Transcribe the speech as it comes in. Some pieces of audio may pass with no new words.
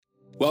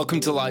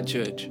Welcome to Light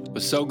Church. We're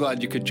so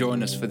glad you could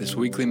join us for this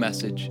weekly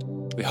message.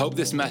 We hope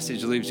this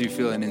message leaves you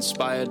feeling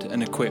inspired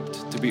and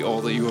equipped to be all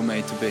that you were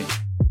made to be.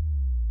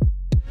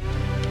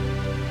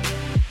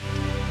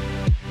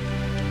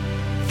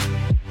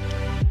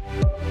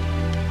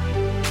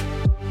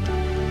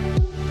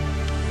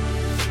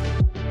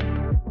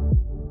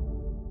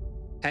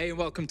 Hey, and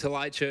welcome to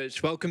Light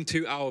Church. Welcome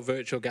to our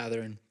virtual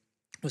gathering.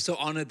 We're so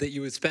honored that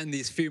you would spend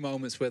these few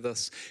moments with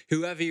us.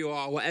 Whoever you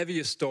are, whatever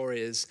your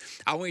story is,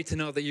 I want you to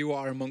know that you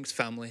are amongst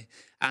family.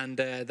 And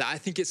that I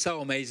think it's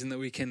so amazing that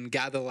we can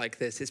gather like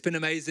this. It's been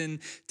amazing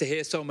to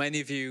hear so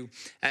many of you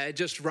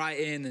just write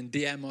in and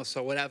DM us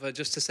or whatever,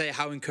 just to say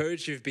how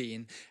encouraged you've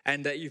been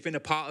and that you've been a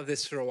part of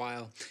this for a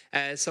while.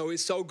 So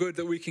it's so good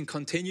that we can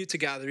continue to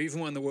gather, even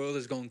when the world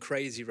is going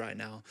crazy right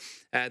now,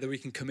 that we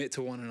can commit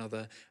to one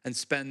another and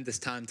spend this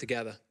time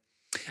together.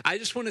 I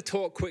just want to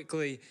talk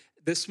quickly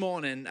this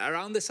morning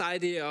around this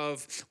idea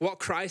of what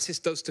crisis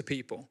does to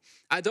people.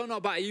 I don't know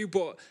about you,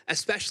 but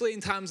especially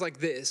in times like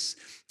this,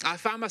 I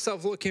find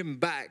myself looking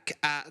back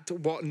at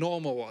what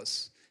normal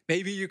was.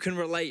 Maybe you can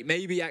relate.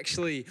 Maybe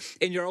actually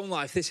in your own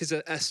life, this is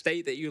a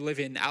state that you live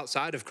in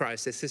outside of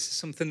crisis. This is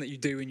something that you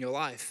do in your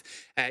life.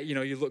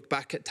 You look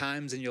back at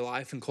times in your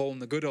life and call them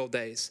the good old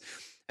days.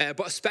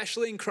 But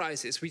especially in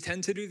crisis, we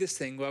tend to do this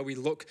thing where we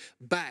look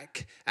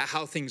back at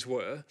how things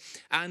were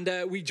and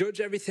we judge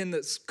everything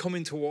that's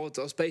coming towards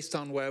us based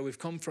on where we've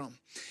come from.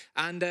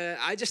 And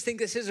I just think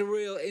this is a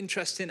real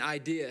interesting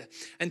idea.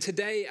 And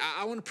today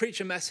I want to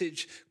preach a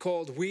message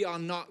called We Are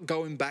Not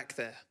Going Back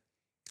There.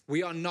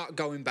 We are not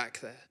going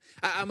back there.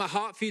 And my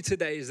heart for you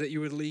today is that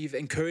you would leave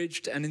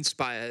encouraged and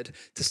inspired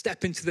to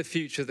step into the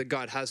future that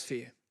God has for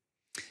you.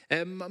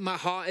 My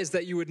heart is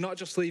that you would not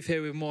just leave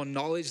here with more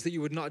knowledge, that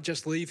you would not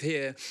just leave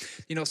here,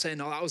 saying,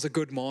 oh, that was a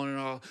good morning,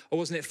 or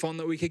wasn't it fun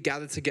that we could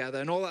gather together,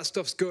 and all that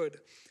stuff's good.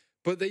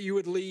 But that you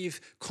would leave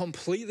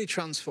completely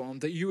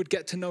transformed, that you would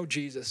get to know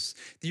Jesus,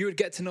 that you would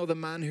get to know the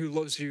man who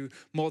loves you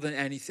more than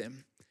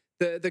anything,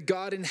 the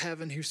God in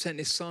heaven who sent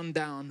his son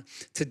down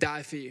to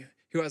die for you,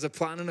 who has a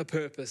plan and a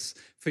purpose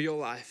for your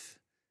life.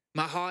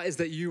 My heart is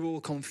that you will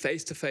come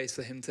face to face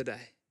with him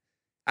today.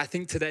 I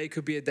think today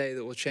could be a day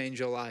that will change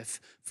your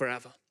life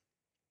forever.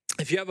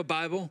 If you have a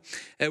Bible,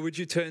 would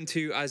you turn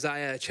to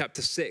Isaiah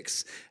chapter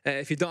 6?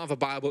 If you don't have a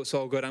Bible, it's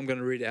all good. I'm going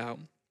to read it out.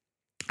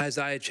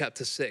 Isaiah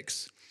chapter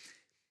 6.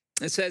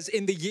 It says,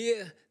 in the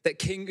year that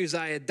King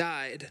Uzziah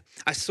died,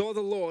 I saw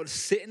the Lord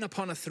sitting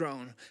upon a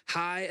throne,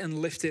 high and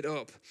lifted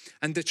up,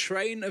 and the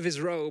train of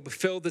his robe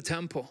filled the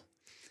temple.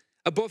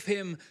 Above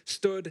him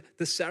stood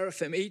the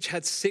seraphim. Each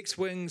had 6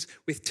 wings.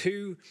 With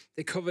 2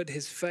 they covered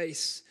his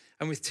face,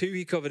 and with 2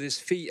 he covered his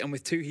feet, and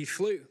with 2 he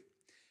flew.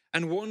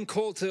 And one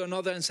called to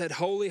another and said,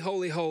 holy,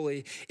 holy,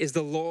 holy is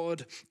the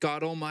Lord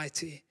God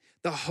Almighty.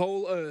 The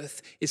whole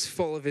earth is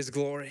full of his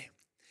glory.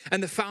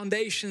 And the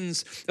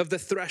foundations of the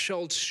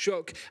threshold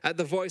shook at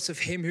the voice of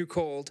him who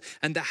called,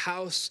 and the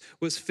house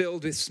was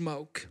filled with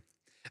smoke.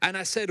 And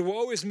I said,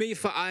 woe is me,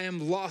 for I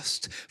am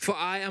lost, for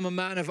I am a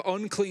man of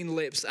unclean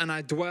lips, and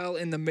I dwell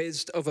in the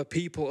midst of a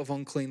people of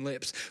unclean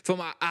lips. For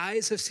my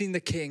eyes have seen the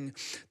King,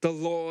 the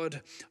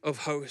Lord of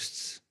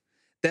hosts.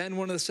 Then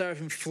one of the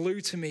seraphim flew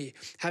to me,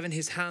 having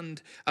his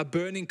hand a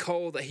burning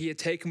coal that he had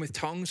taken with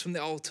tongs from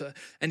the altar.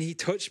 And he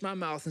touched my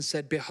mouth and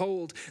said,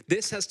 behold,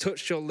 this has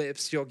touched your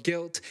lips. Your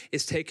guilt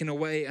is taken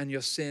away and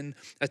your sin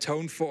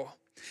atoned for.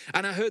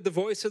 And I heard the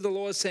voice of the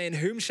Lord saying,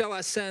 whom shall I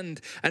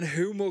send and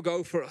whom will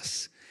go for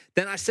us?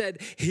 Then I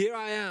said, here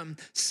I am,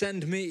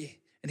 send me.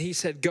 And he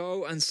said,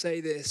 go and say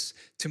this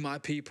to my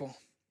people.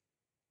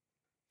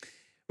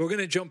 We're going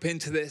to jump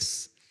into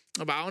this,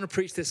 but I want to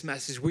preach this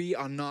message. We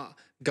are not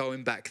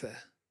going back there.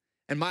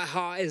 And my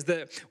heart is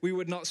that we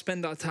would not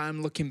spend our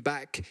time looking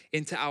back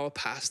into our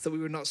past, that we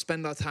would not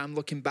spend our time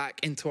looking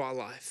back into our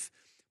life,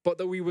 but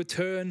that we would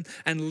turn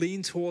and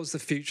lean towards the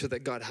future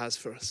that God has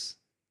for us.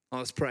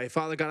 Let's pray.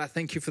 Father God, I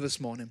thank you for this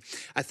morning.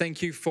 I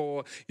thank you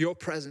for your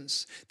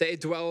presence, that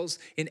it dwells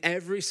in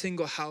every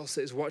single house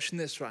that is watching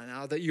this right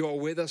now, that you are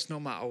with us no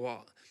matter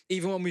what.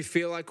 Even when we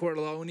feel like we're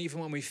alone, even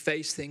when we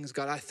face things,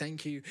 God, I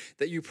thank you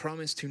that you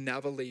promise to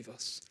never leave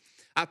us.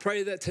 I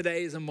pray that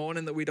today is a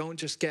morning that we don't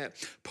just get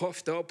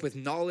puffed up with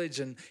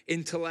knowledge and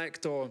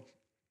intellect, or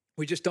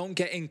we just don't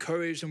get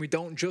encouraged and we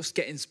don't just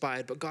get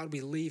inspired, but God, we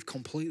leave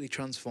completely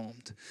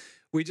transformed.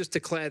 We just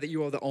declare that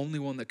you are the only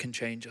one that can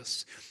change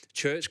us.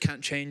 Church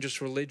can't change us.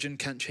 Religion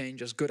can't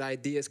change us. Good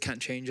ideas can't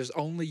change us.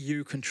 Only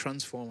you can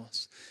transform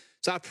us.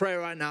 So I pray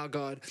right now,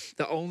 God,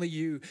 that only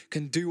you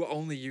can do what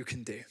only you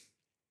can do.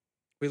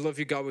 We love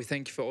you, God. We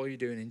thank you for all you're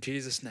doing. In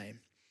Jesus' name,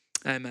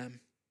 amen.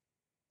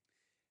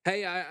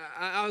 Hey,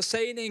 I was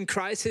saying in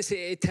crisis,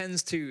 it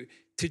tends to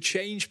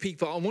change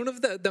people. And one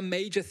of the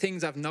major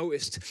things I've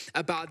noticed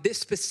about this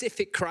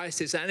specific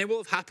crisis, and it will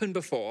have happened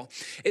before,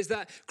 is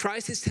that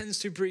crisis tends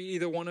to breed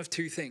either one of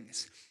 2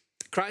 things.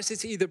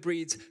 Crisis either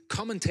breeds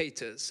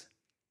commentators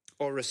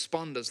or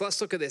responders.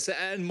 Let's look at this.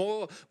 And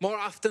more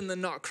often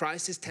than not,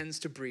 crisis tends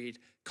to breed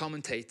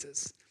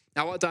commentators.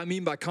 Now, what do I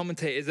mean by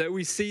commentators? That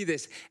we see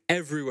this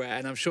everywhere,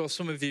 and I'm sure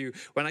some of you,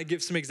 when I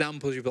give some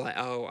examples, you'll be like,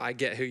 oh, I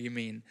get who you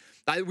mean.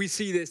 Like, we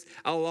see this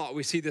a lot.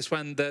 We see this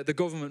when the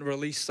government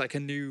releases like a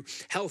new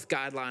health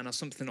guideline or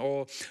something,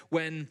 or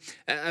when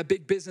a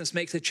big business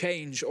makes a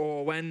change,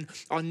 or when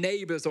our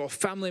neighbors or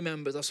family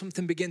members or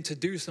something begin to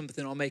do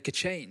something or make a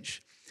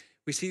change.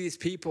 We see these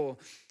people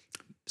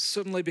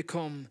suddenly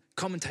become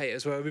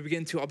commentators, where we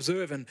begin to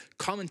observe and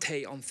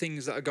commentate on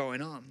things that are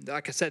going on.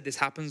 Like I said, this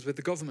happens with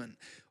the government.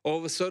 All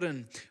of a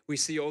sudden, we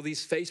see all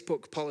these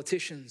Facebook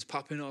politicians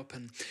popping up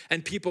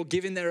and people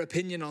giving their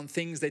opinion on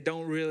things they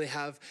don't really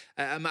have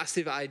a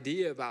massive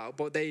idea about,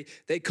 but they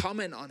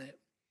comment on it.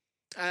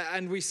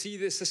 And we see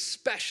this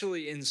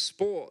especially in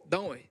sport,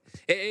 don't we?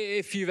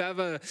 If you've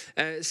ever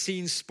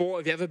seen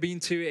sport, if you've ever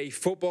been to a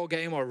football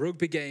game or a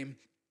rugby game,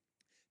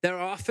 there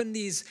are often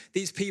these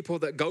people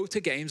that go to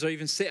games or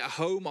even sit at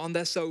home on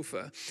their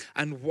sofa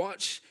and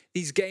watch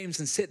these games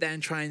and sit there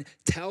and try and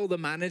tell the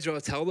manager or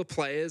tell the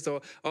players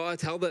or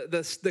tell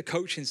the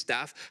coaching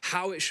staff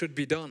how it should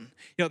be done.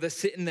 You know, they're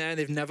sitting there and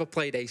they've never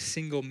played a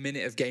single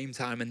minute of game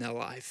time in their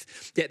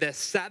life. Yet they're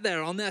sat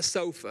there on their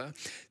sofa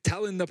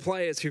telling the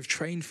players who've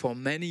trained for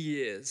many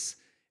years,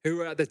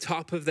 who are at the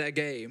top of their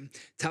game,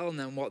 telling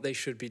them what they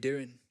should be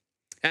doing.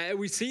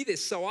 We see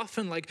this so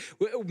often, like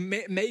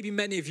maybe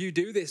many of you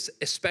do this,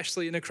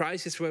 especially in a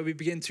crisis where we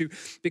begin to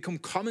become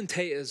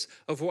commentators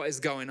of what is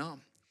going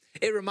on.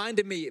 It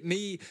reminded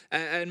me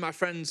and my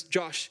friends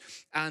Josh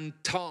and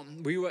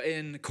Tom, we were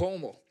in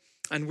Cornwall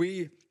and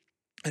we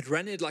had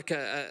rented like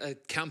a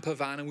camper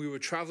van and we were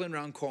traveling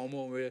around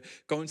Cornwall and we were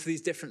going to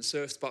these different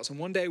surf spots. And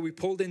one day we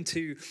pulled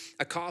into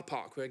a car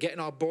park. We were getting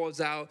our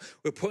boards out.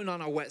 We were putting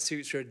on our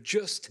wetsuits. We were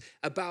just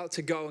about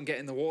to go and get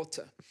in the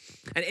water.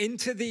 And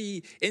into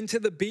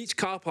the beach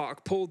car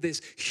park pulled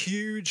this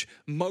huge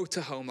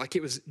motorhome, like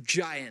it was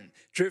giant,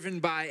 driven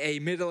by a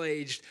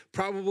middle-aged,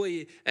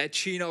 probably a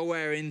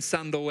chino-wearing,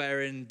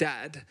 sandal-wearing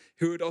dad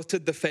who had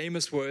uttered the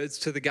famous words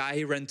to the guy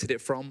he rented it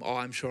from, "Oh,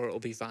 I'm sure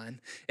it'll be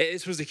fine."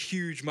 This was a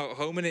huge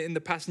motorhome. And in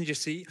the passenger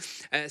seat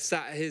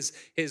sat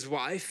his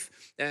wife,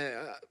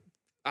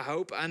 I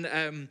hope,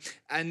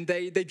 and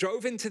they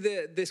drove into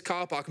this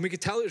car park, and we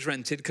could tell it was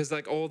rented because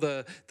like all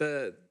the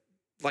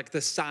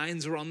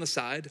signs were on the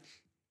side,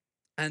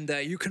 and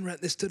you can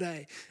rent this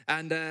today.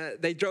 And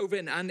they drove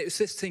in, and this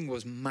thing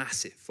was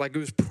massive, like it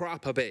was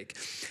proper big.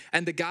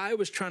 And the guy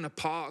was trying to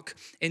park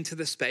into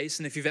the space,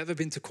 and if you've ever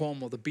been to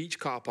Cornwall, the beach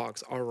car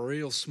parks are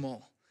real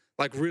small.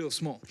 Like real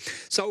small.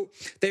 So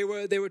they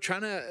were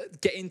trying to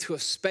get into a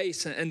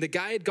space, and the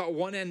guy had got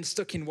one end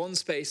stuck in one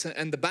space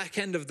and the back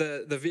end of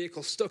the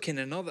vehicle stuck in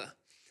another.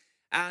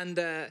 And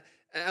a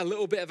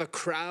little bit of a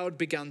crowd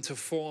began to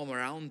form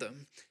around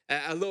them,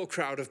 a little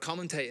crowd of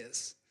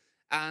commentators.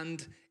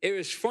 And it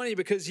was funny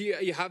because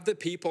you have the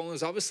people, and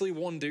there's obviously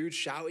one dude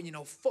shouting, you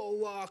know, full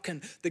lock,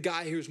 and the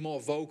guy who's more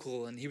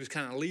vocal, and he was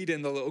kind of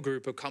leading the little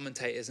group of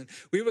commentators. And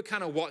we were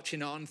kind of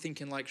watching on,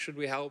 thinking like, should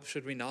we help,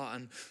 should we not?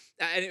 And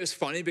it was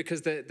funny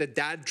because the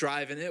dad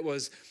driving it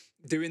was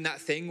doing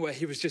that thing where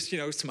he was just, you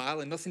know,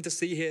 smiling, nothing to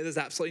see here, there's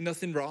absolutely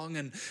nothing wrong.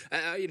 And,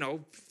 you know,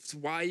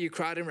 why are you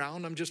crowding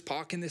around? I'm just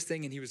parking this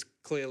thing. And he was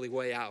clearly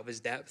way out of his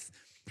depth.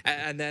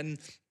 And then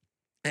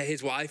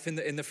his wife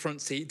in the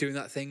front seat doing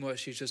that thing where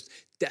she's just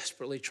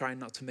desperately trying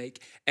not to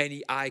make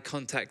any eye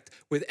contact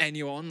with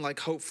anyone. Like,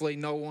 hopefully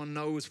no one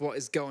knows what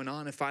is going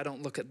on. If I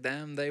don't look at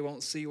them, they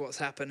won't see what's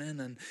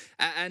happening.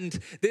 And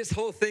this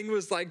whole thing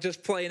was like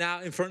just playing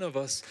out in front of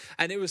us.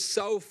 And it was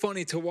so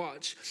funny to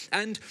watch.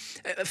 And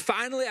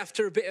finally,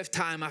 after a bit of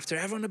time, after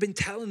everyone had been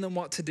telling them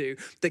what to do,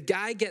 the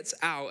guy gets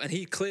out and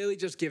he clearly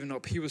just given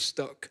up. He was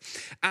stuck.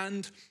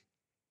 And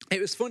it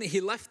was funny,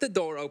 he left the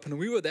door open and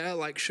we were there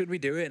like, should we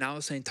do it? And I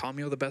was saying, Tom,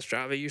 you're the best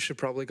driver, you should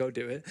probably go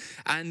do it.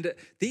 And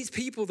these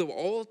people that were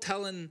all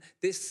telling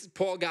this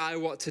poor guy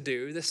what to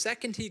do, the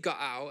second he got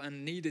out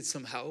and needed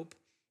some help,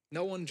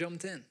 no one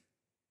jumped in.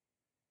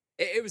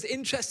 It was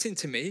interesting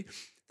to me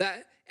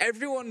that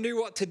everyone knew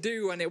what to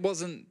do and it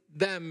wasn't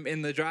them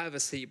in the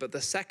driver's seat, but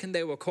the second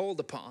they were called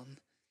upon,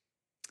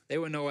 they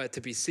were nowhere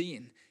to be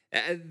seen.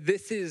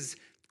 This is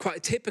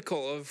quite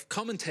typical of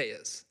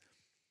commentators.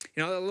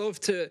 You know, they love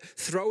to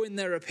throw in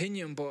their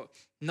opinion, but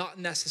not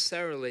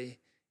necessarily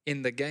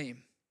in the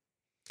game.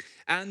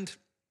 And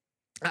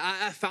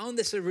I found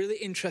this a really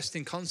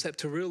interesting concept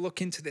to really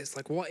look into this.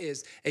 Like, what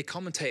is a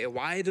commentator?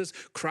 Why does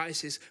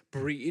crisis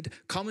breed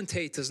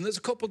commentators? And there's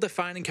a couple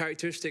defining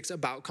characteristics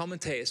about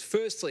commentators.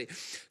 Firstly,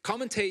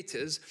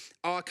 commentators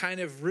are kind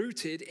of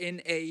rooted in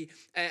a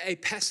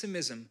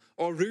pessimism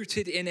or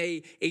rooted in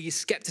a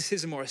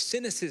skepticism or a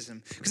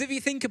cynicism. Because if you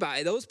think about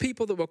it, those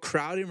people that were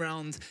crowding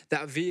around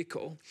that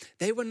vehicle,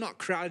 they were not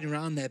crowding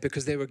around there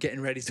because they were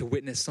getting ready to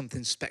witness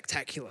something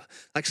spectacular,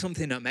 like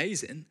something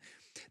amazing.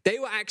 They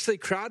were actually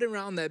crowding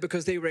around there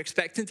because they were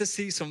expecting to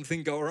see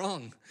something go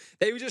wrong.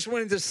 They were just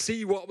wanting to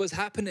see what was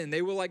happening.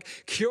 They were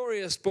like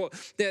curious, but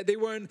they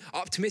weren't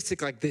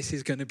optimistic like this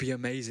is going to be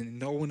amazing.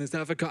 No one has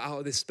ever got out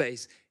of this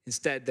space.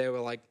 Instead, they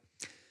were like,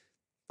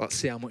 let's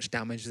see how much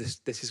damage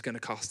this is going to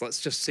cost. Let's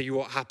just see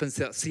what happens.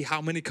 Let's see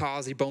how many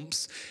cars he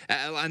bumps,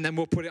 and then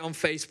we'll put it on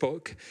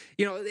Facebook.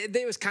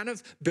 It was kind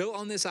of built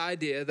on this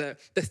idea that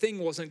the thing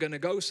wasn't going to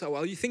go so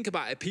well. You think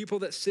about it, people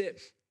that sit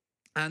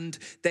and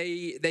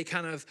they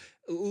kind of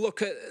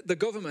look at the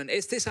government.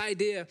 It's this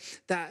idea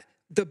that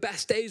the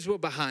best days were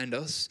behind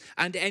us,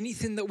 and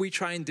anything that we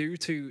try and do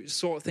to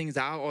sort things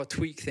out or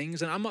tweak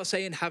things, and I'm not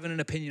saying having an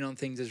opinion on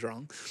things is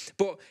wrong,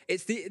 but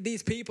it's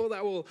these people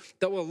that will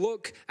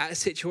look at a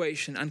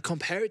situation and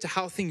compare it to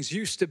how things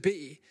used to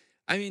be.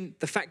 I mean,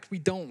 the fact we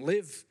don't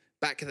live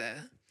back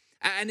there.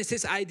 And it's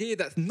this idea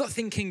that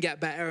nothing can get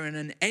better,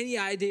 and any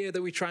idea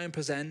that we try and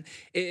present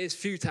is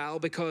futile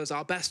because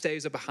our best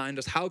days are behind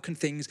us. How can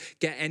things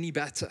get any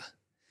better?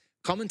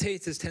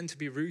 Commentators tend to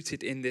be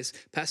rooted in this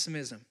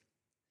pessimism.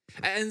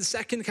 And the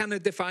second kind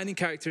of defining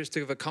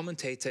characteristic of a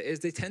commentator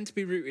is they tend to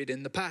be rooted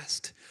in the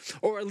past,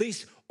 or at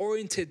least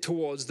oriented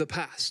towards the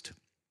past.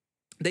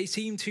 They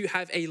seem to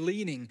have a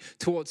leaning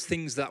towards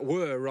things that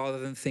were rather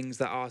than things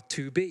that are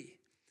to be.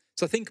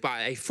 So think about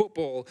it. A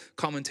football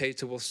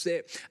commentator will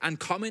sit and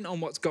comment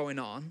on what's going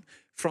on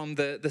from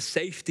the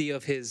safety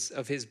of his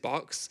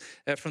box,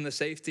 from the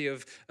safety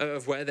of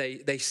where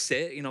they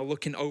sit,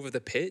 looking over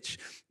the pitch.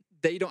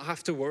 They don't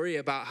have to worry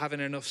about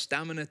having enough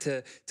stamina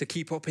to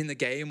keep up in the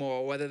game,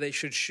 or whether they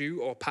should shoot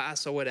or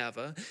pass or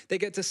whatever. They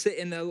get to sit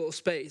in their little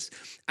space.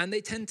 And they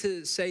tend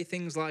to say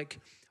things like,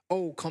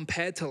 oh,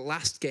 compared to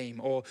last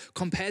game, or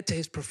compared to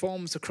his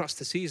performance across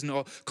the season,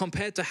 or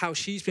compared to how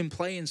she's been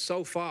playing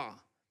so far.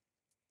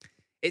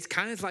 It's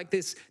kind of like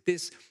this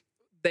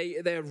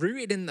they're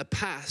rooted in the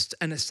past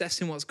and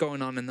assessing what's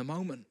going on in the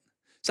moment.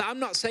 So I'm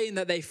not saying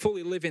that they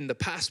fully live in the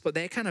past, but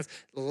they're kind of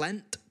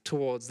lent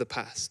towards the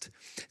past.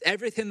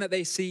 Everything that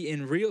they see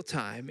in real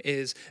time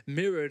is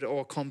mirrored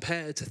or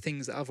compared to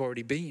things that have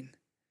already been.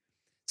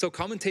 So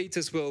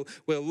commentators will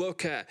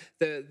look at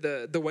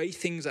the way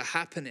things are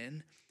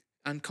happening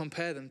and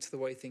compare them to the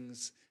way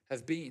things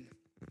have been.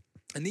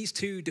 And these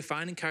two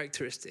defining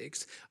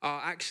characteristics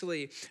are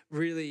actually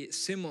really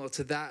similar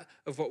to that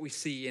of what we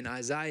see in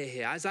Isaiah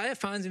here. Isaiah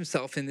finds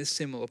himself in this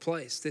similar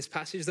place. This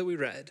passage that we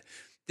read,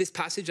 this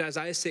passage,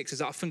 Isaiah 6,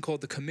 is often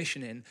called the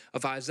commissioning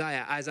of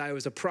Isaiah. Isaiah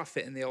was a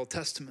prophet in the Old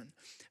Testament.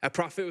 A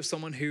prophet was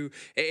someone who,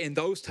 in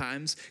those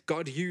times,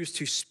 God used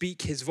to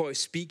speak his voice,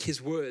 speak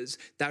his words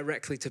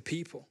directly to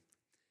people.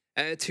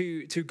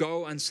 To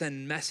go and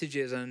send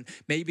messages and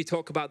maybe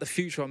talk about the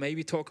future, or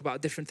maybe talk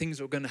about different things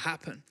that were going to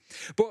happen.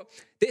 But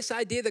this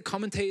idea that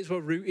commentators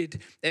were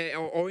rooted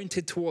or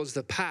oriented towards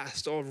the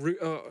past, or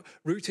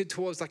rooted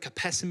towards like a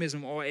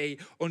pessimism or a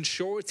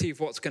unsurety of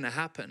what's going to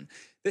happen,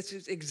 this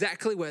is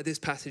exactly where this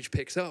passage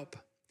picks up.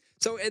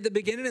 So at the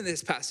beginning of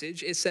this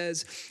passage, it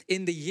says,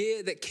 in the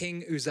year that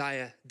King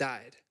Uzziah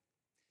died.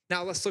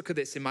 Now let's look at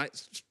this.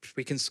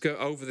 We can skirt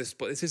over this,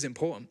 but this is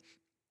important.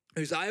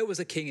 Uzziah was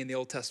a king in the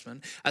Old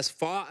Testament. As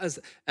far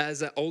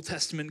as Old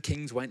Testament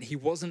kings went, he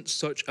wasn't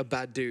such a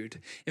bad dude.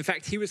 In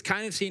fact, he was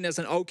kind of seen as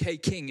an okay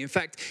king. In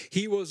fact,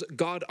 he was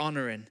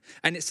God-honoring.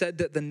 And it said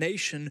that the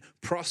nation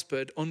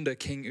prospered under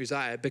King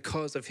Uzziah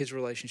because of his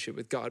relationship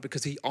with God,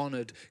 because he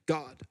honored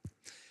God.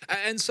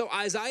 And so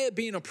Isaiah,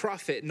 being a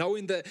prophet,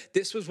 knowing that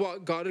this was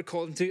what God had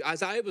called him to,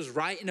 Isaiah was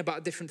writing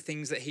about different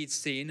things that he'd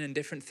seen and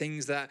different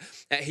things that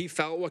he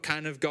felt were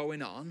kind of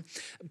going on.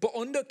 But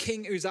under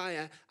King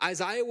Uzziah,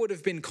 Isaiah would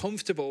have been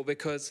comfortable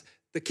because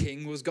the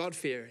king was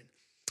God-fearing.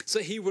 So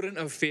he wouldn't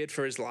have feared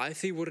for his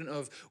life. He wouldn't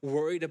have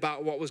worried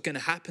about what was going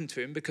to happen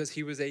to him because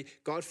he was a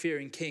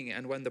God-fearing king.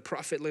 And when the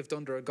prophet lived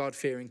under a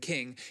God-fearing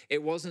king,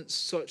 it wasn't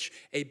such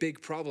a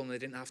big problem. They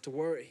didn't have to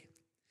worry.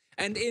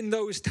 And in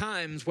those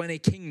times when a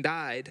king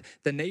died,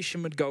 the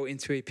nation would go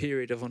into a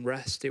period of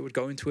unrest. It would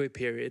go into a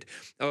period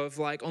of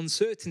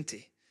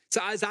uncertainty.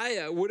 So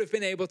Isaiah would have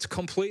been able to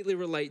completely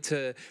relate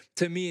to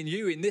me and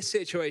you in this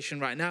situation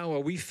right now,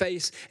 where we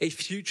face a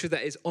future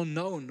that is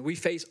unknown. We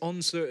face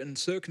uncertain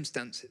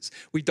circumstances.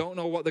 We don't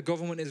know what the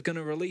government is going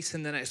to release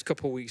in the next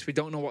couple of weeks. We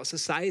don't know what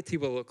society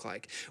will look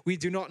like. We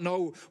do not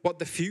know what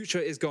the future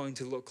is going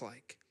to look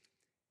like.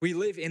 We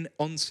live in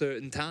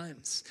uncertain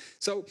times.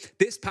 So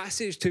this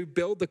passage, to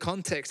build the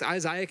context,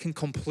 Isaiah can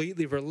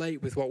completely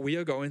relate with what we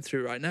are going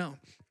through right now.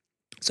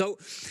 So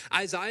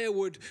Isaiah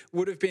would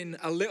have been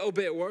a little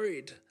bit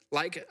worried.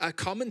 Like a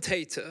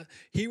commentator,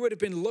 he would have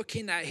been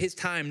looking at his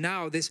time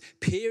now, this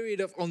period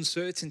of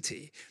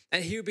uncertainty,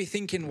 and he would be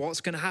thinking,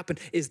 what's going to happen?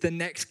 Is the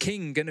next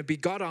king going to be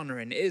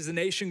God-honoring? Is the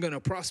nation going to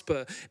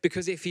prosper?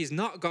 Because if he's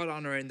not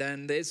God-honoring,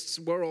 then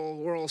we're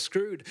all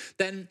screwed.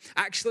 Then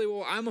actually,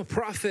 well, I'm a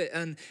prophet,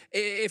 and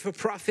if a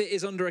prophet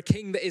is under a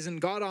king that isn't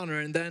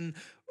God-honoring, then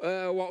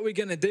what are we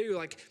going to do?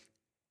 Like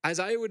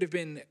Isaiah would have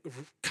been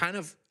kind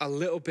of a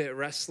little bit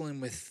wrestling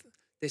with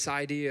this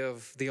idea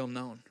of the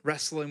unknown,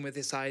 wrestling with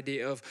this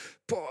idea of,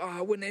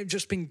 but wouldn't it have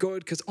just been good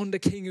because under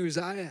King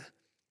Uzziah?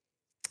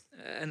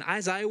 And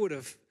Isaiah would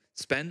have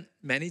spent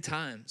many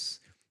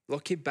times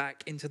looking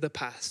back into the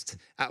past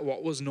at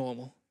what was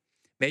normal,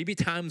 maybe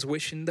times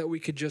wishing that we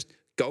could just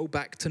go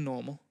back to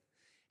normal.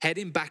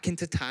 heading back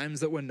into times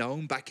that were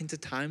known, back into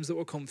times that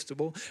were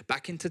comfortable,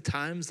 back into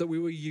times that we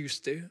were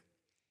used to.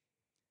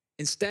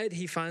 Instead,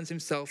 he finds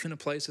himself in a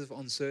place of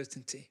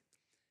uncertainty.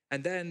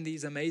 And then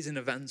these amazing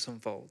events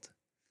unfold.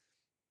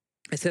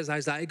 It says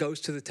Isaiah goes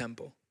to the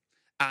temple,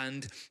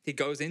 and he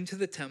goes into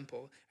the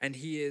temple, and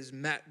he is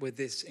met with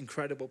this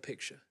incredible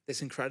picture,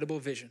 this incredible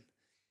vision.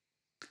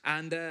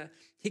 And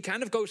he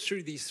kind of goes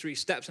through these 3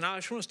 steps. And I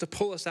just want us to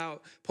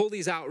pull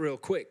these out real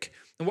quick.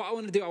 And what I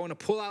want to do, I want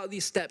to pull out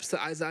these steps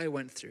that Isaiah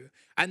went through.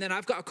 And then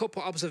I've got a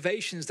couple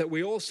observations that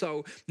we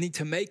also need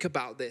to make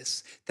about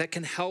this that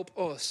can help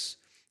us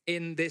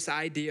in this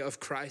idea of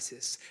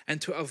crisis, and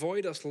to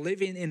avoid us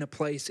living in a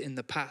place in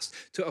the past,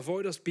 to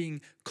avoid us being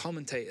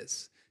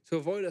commentators, to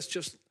avoid us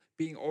just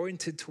being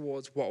oriented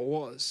towards what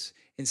was.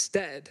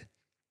 Instead,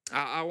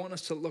 I want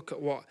us to look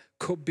at what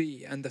could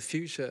be and the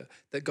future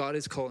that God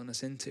is calling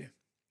us into.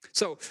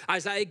 So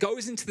Isaiah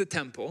goes into the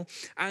temple,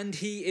 and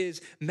he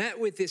is met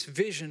with this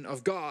vision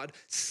of God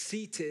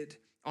seated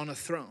on a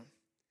throne.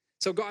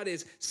 So God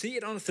is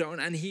seated on a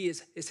throne, and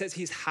it says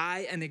he's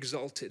high and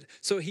exalted.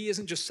 So he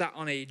isn't just sat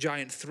on a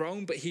giant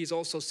throne, but he's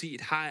also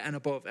seated high and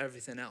above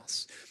everything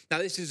else. Now,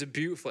 this is a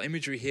beautiful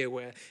imagery here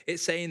where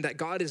it's saying that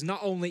God is not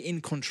only in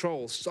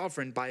control,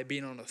 sovereign by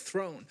being on a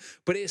throne,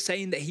 but it's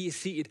saying that he is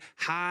seated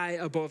high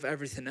above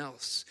everything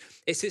else.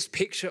 It's this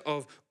picture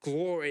of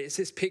glory. It's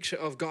this picture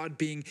of God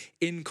being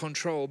in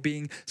control,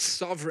 being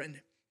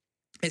sovereign.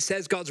 It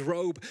says God's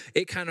robe,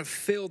 it kind of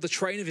filled, the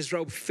train of his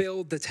robe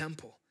filled the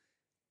temple.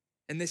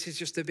 And this is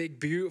just a big,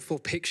 beautiful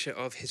picture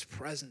of his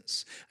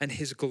presence and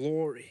his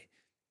glory,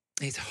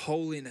 his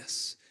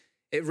holiness.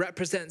 It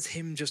represents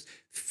him just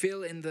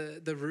filling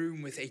the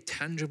room with a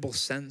tangible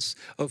sense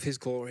of his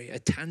glory, a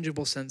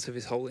tangible sense of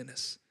his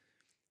holiness.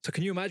 So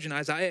can you imagine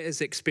Isaiah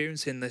is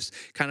experiencing this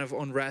kind of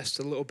unrest,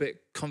 a little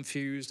bit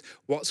confused,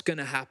 what's going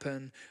to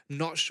happen,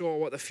 not sure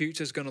what the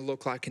future is going to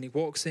look like. And he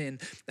walks in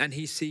and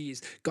he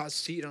sees God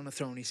seated on the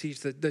throne. He sees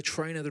the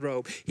train of the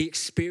robe. He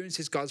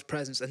experiences God's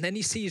presence. And then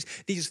he sees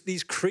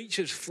these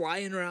creatures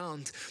flying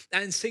around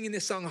and singing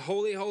this song,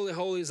 Holy, holy,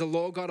 holy is the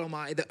Lord God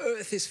Almighty. The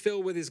earth is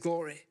filled with his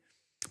glory.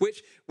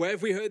 Which, where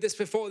have we heard this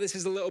before? This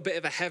is a little bit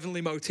of a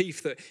heavenly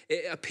motif that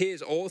it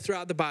appears all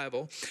throughout the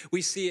Bible.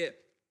 We see it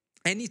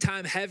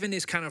anytime heaven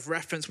is kind of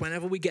referenced,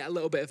 whenever we get a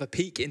little bit of a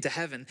peek into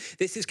heaven,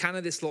 this is kind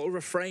of this little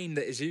refrain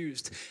that is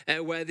used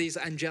where these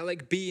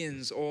angelic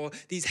beings or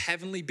these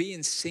heavenly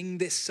beings sing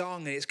this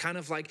song. And it's kind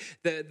of like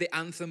the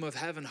anthem of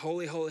heaven.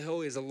 Holy, holy,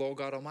 holy is the Lord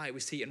God Almighty. We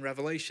see it in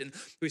Revelation.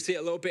 We see it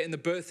a little bit in the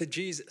birth of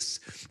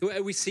Jesus.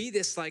 Where we see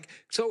this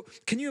so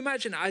can you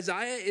imagine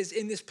Isaiah is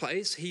in this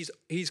place.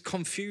 He's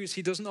confused.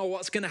 He doesn't know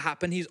what's going to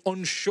happen. He's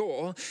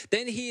unsure.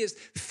 Then he is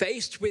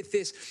faced with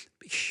this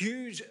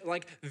huge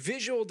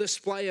visual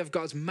display of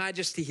God's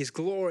majesty, his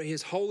glory,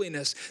 his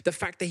holiness, the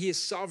fact that he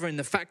is sovereign,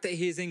 the fact that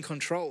he is in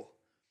control.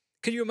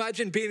 Can you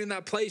imagine being in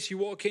that place? You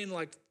walk in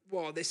like,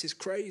 wow, this is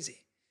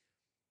crazy.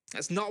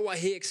 That's not what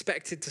he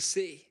expected to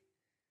see.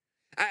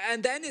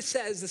 And then it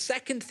says the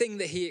second thing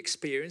that he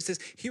experienced is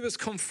he was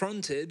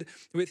confronted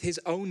with his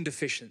own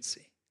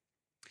deficiency.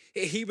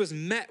 He was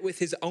met with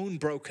his own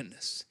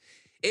brokenness.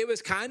 It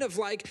was kind of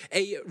like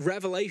a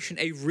revelation,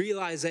 a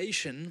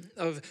realization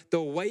of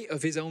the weight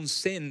of his own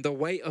sin, the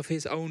weight of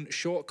his own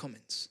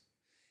shortcomings.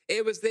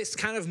 It was this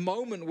kind of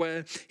moment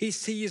where he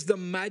sees the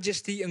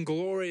majesty and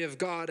glory of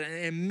God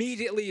and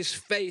immediately is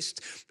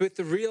faced with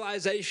the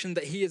realization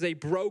that he is a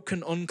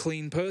broken,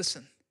 unclean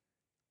person.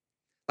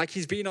 Like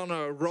he's been on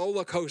a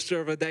roller coaster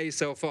of a day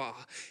so far.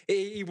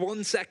 He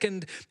 1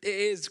 second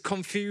is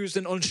confused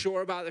and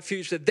unsure about the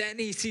future. Then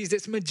he sees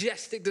this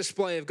majestic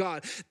display of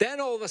God. Then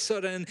all of a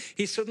sudden,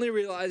 he suddenly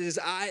realizes,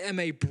 I am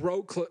a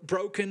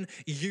broken,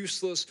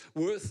 useless,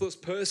 worthless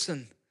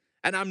person.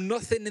 And I'm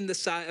nothing in the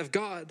sight of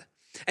God.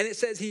 And it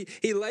says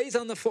he lays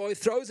on the floor, he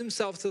throws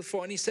himself to the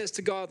floor, and he says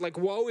to God,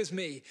 woe is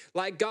me.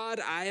 God,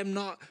 I am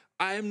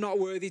not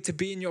worthy to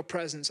be in your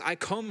presence. I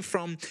come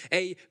from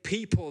a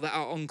people that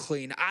are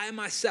unclean. I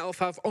myself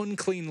have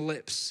unclean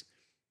lips.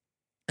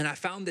 And I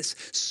found this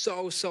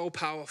so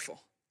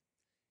powerful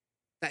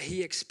that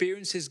he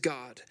experiences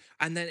God.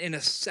 And then in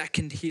a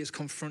second, he is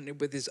confronted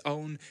with his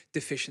own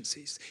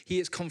deficiencies. He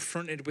is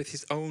confronted with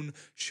his own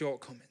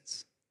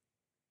shortcomings.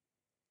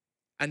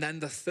 And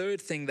then the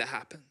third thing that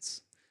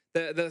happens,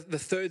 the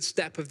third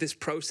step of this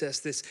process,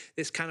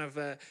 this kind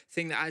of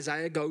thing that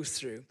Isaiah goes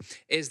through,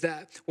 is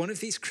that one of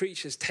these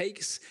creatures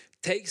takes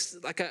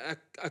like a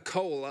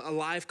coal, a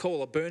live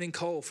coal, a burning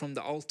coal from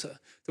the altar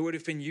that would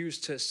have been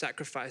used to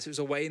sacrifice. It was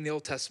a way in the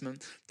Old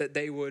Testament that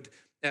they would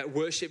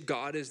worship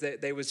God, as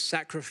they would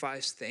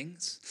sacrifice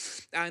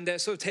things.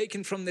 And so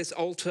taken from this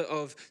altar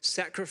of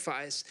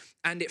sacrifice,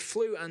 and it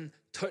flew and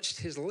touched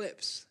his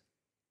lips.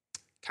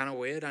 Kind of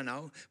weird, I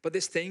know, but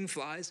this thing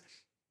flies,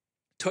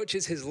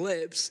 touches his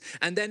lips,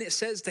 and then it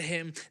says to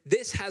him,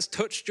 this has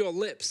touched your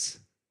lips.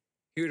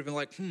 He would have been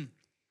like,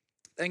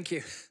 thank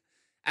you.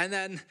 And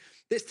then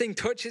this thing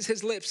touches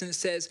his lips and it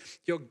says,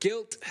 your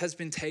guilt has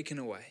been taken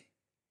away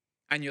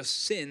and your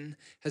sin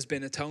has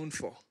been atoned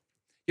for.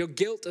 Your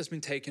guilt has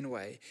been taken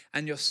away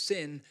and your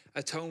sin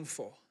atoned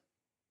for.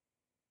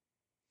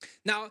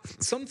 Now,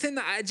 something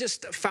that I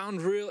just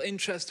found real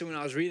interesting when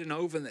I was reading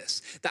over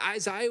this, that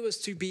Isaiah was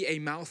to be a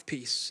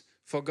mouthpiece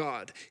for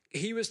God.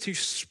 He was to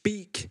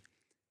speak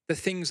the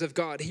things of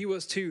God. He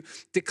was to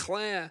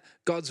declare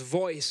God's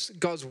voice,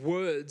 God's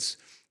words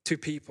to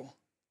people.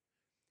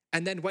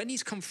 And then when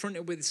he's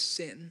confronted with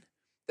sin,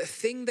 the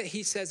thing that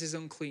he says is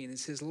unclean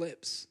is his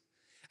lips.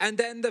 And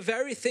then the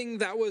very thing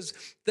that was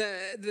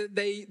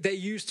they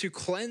used to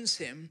cleanse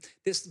him,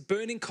 this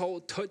burning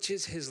coal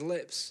touches his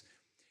lips.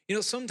 You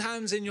know,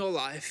 sometimes in your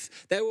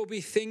life, there will be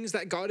things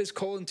that God is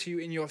calling to you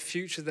in your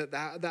future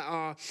that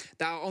are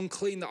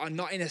unclean, that are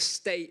not in a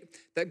state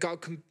that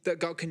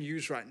God can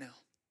use right now.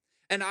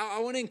 And I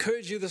want to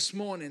encourage you this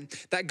morning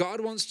that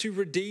God wants to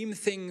redeem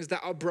things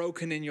that are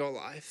broken in your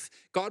life.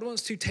 God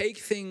wants to take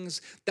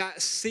things that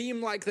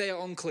seem like they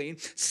are unclean,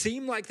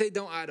 seem like they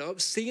don't add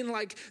up, seem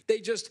like they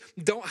just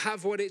don't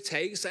have what it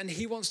takes, and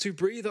he wants to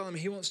breathe on them,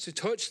 he wants to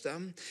touch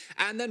them,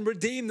 and then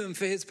redeem them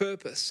for his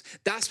purpose.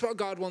 That's what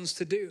God wants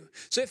to do.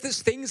 So if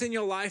there's things in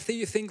your life that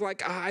you think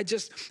like, I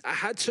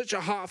had such a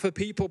heart for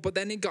people, but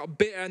then it got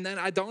bitter, and then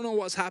I don't know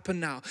what's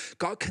happened now.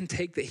 God can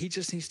take that. He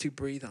just needs to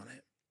breathe on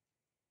it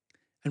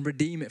and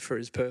redeem it for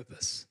his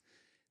purpose.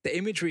 The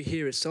imagery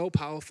here is so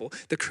powerful.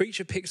 The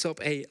creature picks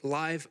up a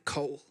live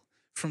coal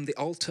from the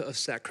altar of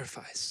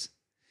sacrifice.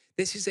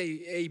 This is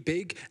a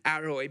big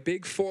arrow, a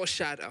big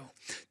foreshadow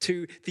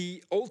to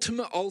the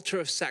ultimate altar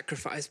of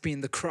sacrifice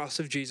being the cross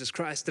of Jesus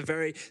Christ, the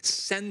very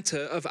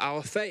center of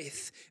our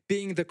faith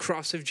being the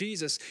cross of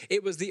Jesus.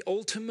 It was the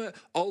ultimate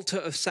altar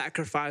of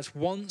sacrifice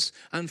once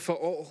and for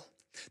all.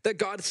 That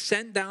God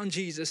sent down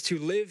Jesus to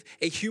live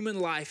a human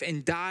life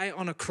and die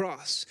on a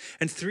cross,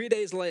 and 3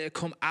 days later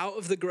come out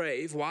of the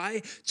grave.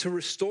 Why? To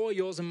restore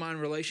yours and mine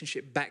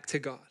relationship back to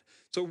God.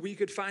 So we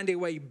could find a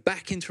way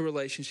back into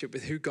relationship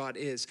with who God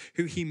is,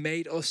 who he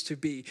made us to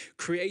be,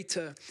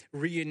 creator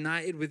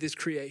reunited with his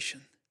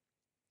creation.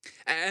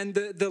 And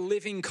the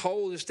living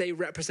coal is a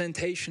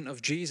representation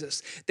of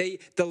Jesus, the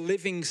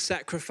living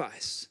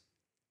sacrifice.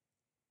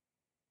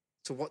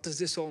 So what does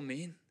this all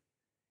mean?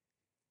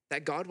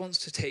 That God wants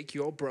to take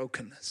your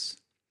brokenness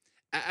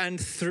and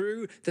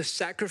through the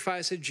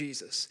sacrifice of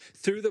Jesus,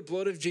 through the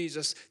blood of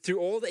Jesus,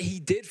 through all that he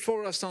did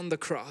for us on the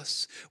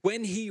cross,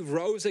 when he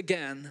rose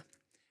again,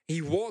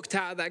 he walked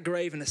out of that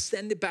grave and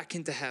ascended back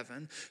into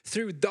heaven.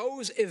 Through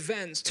those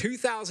events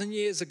 2,000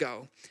 years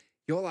ago,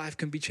 your life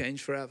can be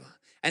changed forever.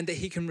 And that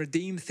he can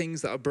redeem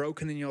things that are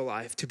broken in your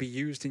life to be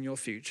used in your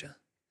future.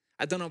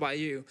 I don't know about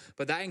you,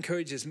 but that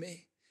encourages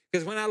me.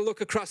 Because when I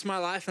look across my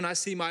life and I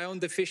see my own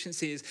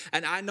deficiencies,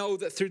 and I know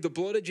that through the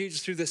blood of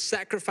Jesus, through the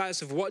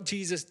sacrifice of what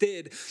Jesus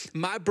did,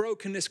 my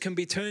brokenness can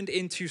be turned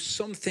into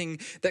something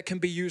that can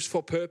be used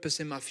for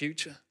purpose in my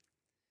future.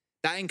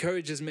 That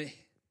encourages me.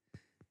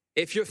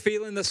 If you're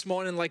feeling this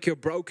morning like you're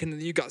broken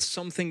and you got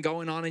something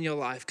going on in your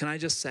life, can I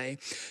just say,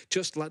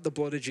 just let the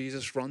blood of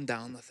Jesus run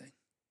down the thing.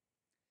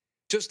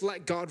 Just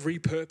let God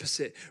repurpose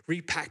it,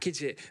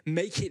 repackage it,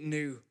 make it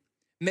new.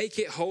 Make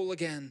it whole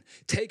again.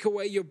 Take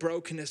away your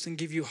brokenness and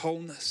give you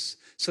wholeness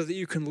so that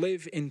you can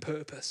live in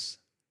purpose.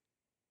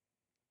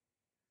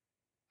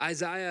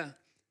 Isaiah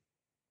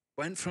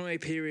went from a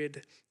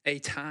period, a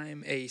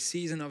time, a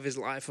season of his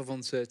life of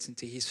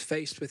uncertainty. He's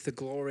faced with the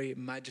glory,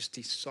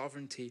 majesty,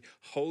 sovereignty,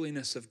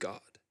 holiness of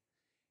God.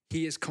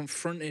 He is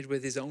confronted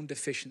with his own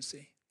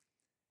deficiency.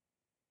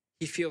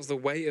 He feels the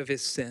weight of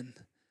his sin.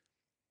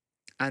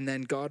 And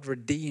then God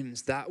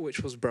redeems that which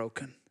was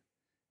broken.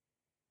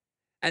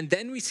 And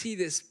then we see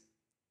this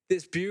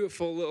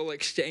beautiful little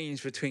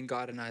exchange between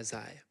God and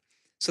Isaiah.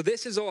 So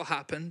this has all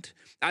happened.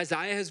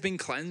 Isaiah has been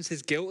cleansed.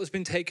 His guilt has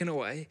been taken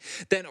away.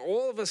 Then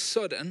all of a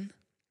sudden,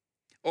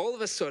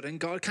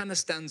 God kind of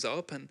stands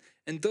up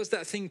and does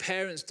that thing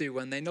parents do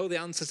when they know the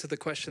answer to the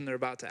question they're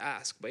about to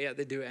ask, but yet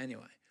they do it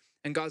anyway.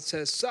 And God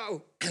says,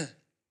 so,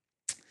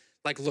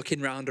 like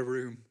looking around a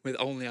room with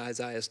only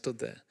Isaiah stood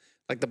there.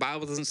 Like the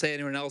Bible doesn't say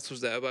anyone else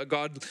was there, but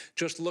God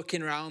just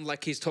looking around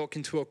like he's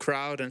talking to a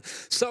crowd. And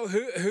so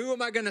who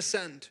am I going to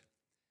send?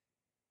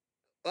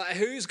 Like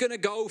who's going to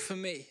go for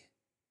me?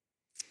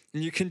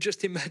 And you can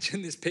just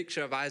imagine this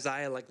picture of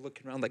Isaiah like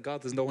looking around like,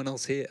 God, there's no one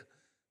else here.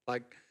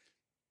 And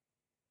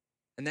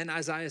then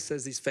Isaiah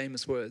says these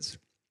famous words.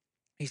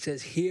 He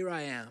says, here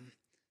I am,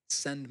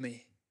 send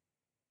me.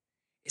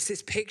 It's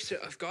this picture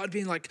of God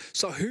being like,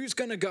 so who's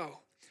going to go?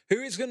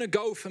 Who is going to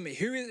go for me?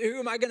 Who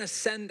am I going to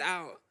send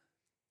out?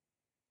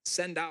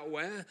 Send out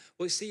where?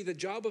 Well, you see, the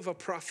job of a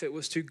prophet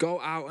was to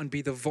go out and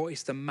be the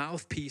voice, the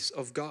mouthpiece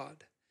of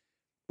God,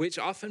 which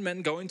often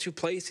meant going to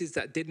places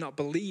that did not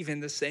believe in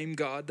the same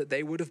God that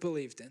they would have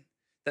believed in,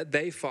 that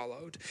they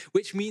followed,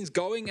 which means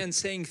going and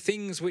saying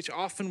things which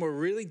often were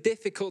really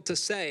difficult to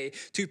say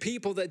to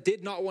people that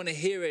did not want to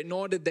hear it,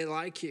 nor did they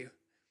like you.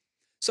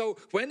 So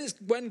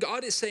when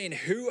God is saying,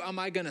 who am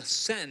I going to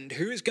send?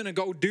 Who is going to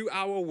go do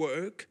our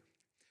work?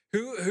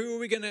 Who are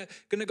we going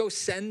to go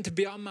send to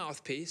be our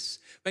mouthpiece?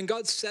 When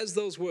God says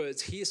those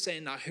words, he is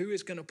saying, now who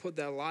is going to put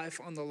their life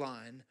on the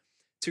line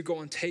to go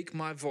and take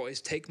my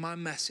voice, take my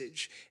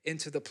message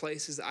into the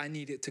places I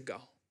need it to go?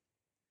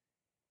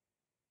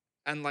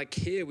 And like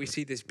here, we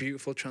see this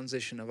beautiful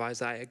transition of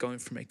Isaiah going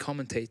from a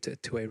commentator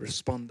to a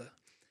responder.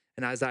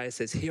 And Isaiah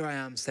says, here I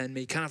am, send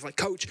me. Kind of like,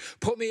 coach,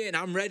 put me in.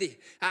 I'm ready.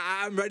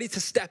 I'm ready to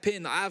step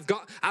in. I've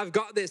got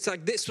this.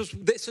 Like this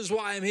is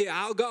why I'm here.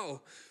 I'll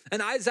go.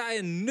 And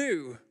Isaiah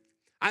knew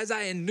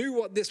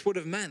what this would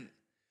have meant.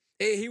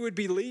 He would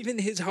be leaving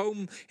his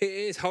home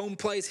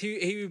place.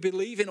 He would be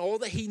leaving all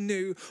that he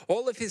knew,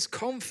 all of his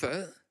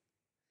comfort,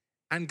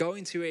 and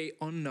going to a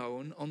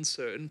unknown,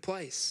 uncertain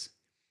place.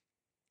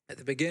 At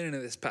the beginning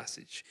of this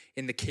passage,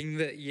 in the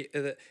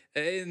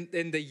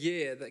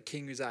year that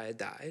King Uzziah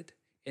died,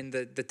 in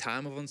the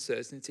time of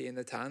uncertainty, in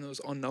the time that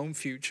was unknown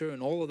future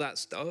and all of that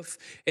stuff,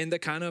 in the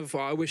kind of,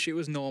 I wish it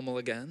was normal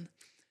again,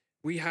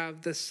 we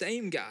have the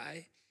same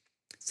guy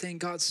saying,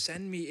 God,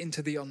 send me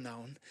into the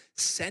unknown,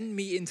 send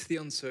me into the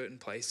uncertain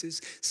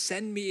places,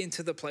 send me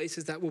into the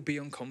places that will be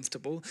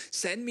uncomfortable,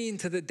 send me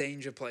into the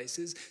danger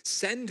places,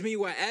 send me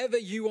wherever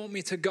you want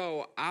me to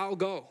go, I'll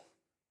go.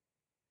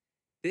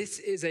 This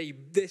is a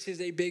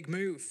big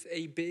move,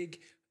 a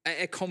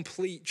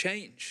complete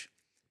change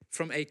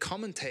from a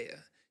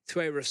commentator to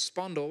a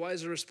responder. What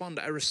is a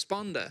responder? A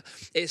responder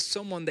is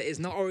someone that is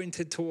not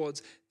oriented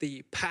towards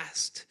the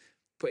past,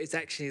 but is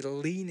actually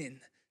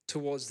leaning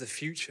towards the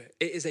future.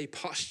 It is a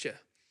posture.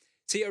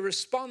 See, a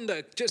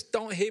responder, just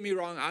don't hear me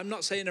wrong. I'm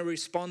not saying a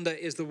responder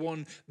is the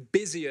one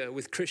busier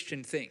with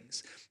Christian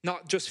things,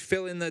 not just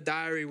filling their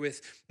diary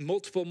with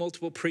multiple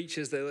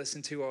preachers they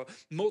listen to, or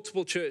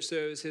multiple church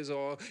services,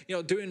 or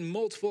doing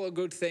multiple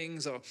good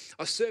things, or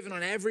serving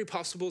on every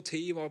possible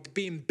team, or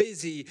being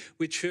busy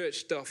with church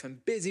stuff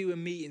and busy with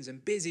meetings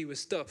and busy with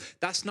stuff.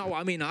 That's not what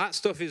I mean. That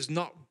stuff is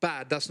not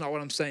bad. That's not what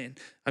I'm saying.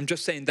 I'm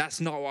just saying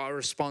that's not what a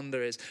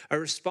responder is. A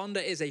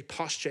responder is a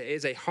posture,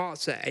 is a heart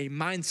set, a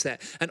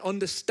mindset, an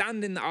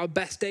understanding that our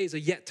best days are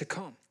yet to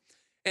come.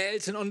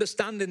 It's an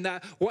understanding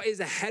that what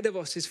is ahead of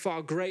us is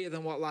far greater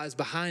than what lies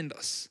behind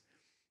us.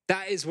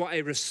 That is what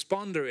a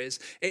responder is.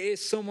 It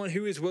is someone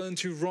who is willing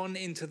to run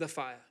into the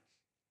fire.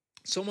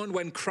 Someone,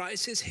 when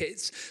crisis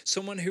hits,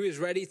 someone who is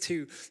ready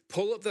to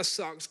pull up their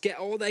socks, get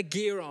all their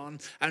gear on,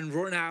 and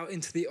run out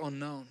into the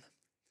unknown.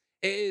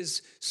 It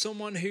is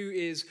someone who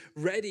is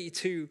ready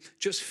to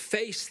just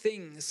face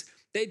things.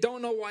 They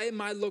don't know what it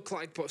might look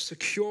like, but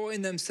secure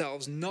in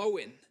themselves,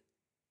 knowing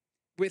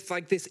with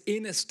like this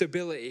inner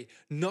stability,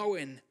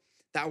 knowing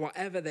that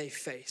whatever they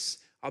face,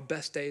 our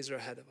best days are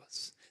ahead of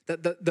us.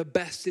 That the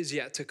best is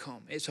yet to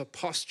come. It's a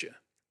posture.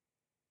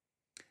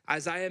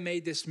 Isaiah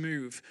made this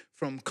move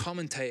from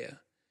commentator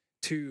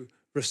to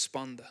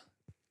responder.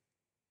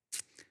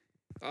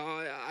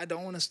 I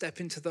don't want to step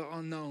into the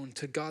unknown.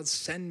 To God,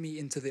 send me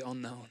into the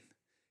unknown.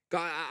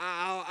 God,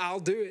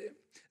 I'll do it.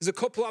 There's a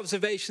couple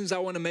observations I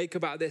want to make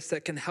about this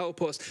that can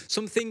help us.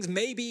 Some things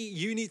maybe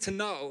you need to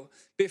know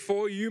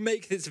before you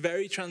make this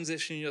very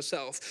transition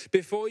yourself,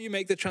 before you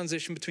make the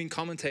transition between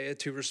commentator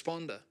to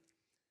responder.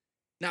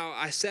 Now,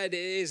 I said it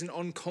is an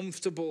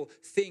uncomfortable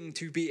thing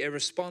to be a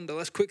responder.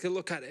 Let's quickly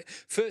look at it.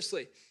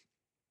 Firstly,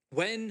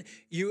 when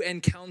you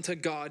encounter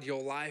God,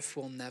 your life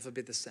will never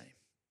be the same.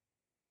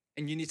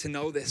 And you need to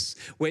know this.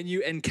 When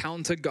you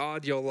encounter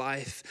God, your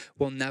life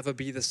will never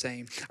be the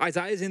same.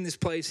 Isaiah's in this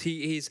place.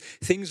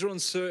 Things are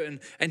uncertain,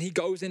 and he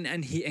goes in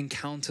and he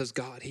encounters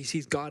God. He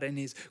sees God in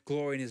his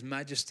glory and his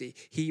majesty.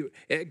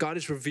 God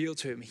is revealed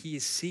to him. He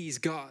sees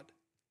God.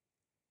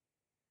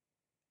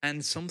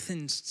 And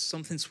something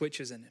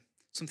switches in him.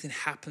 Something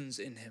happens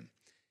in him.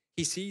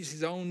 He sees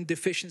his own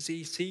deficiency.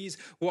 He sees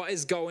what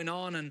is going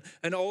on.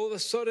 And all of a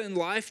sudden,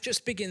 life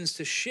just begins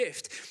to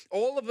shift.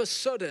 All of a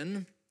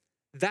sudden,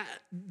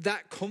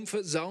 that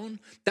comfort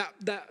zone,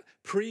 that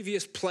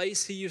previous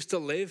place he used to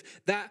live,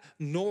 that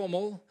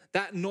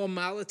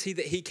normality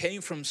that he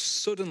came from,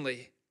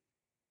 suddenly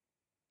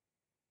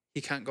he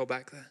can't go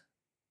back there.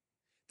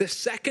 The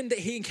second that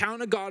he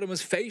encountered God and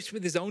was faced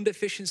with his own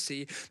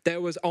deficiency,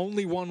 there was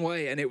only one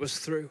way, and it was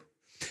through.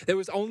 There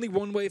was only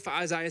one way for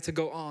Isaiah to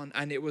go on,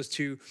 and it was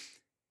to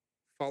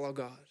follow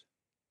God.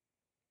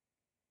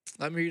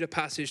 Let me read a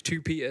passage,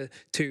 2 Peter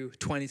 2,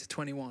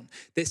 20-21.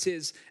 This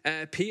is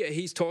Peter.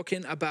 He's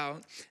talking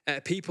about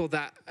people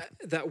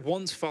that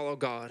once follow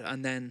God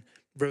and then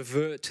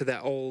revert to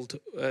their old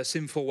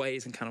sinful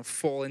ways and kind of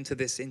fall into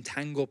this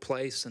entangled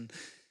place. And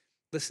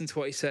listen to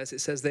what he says.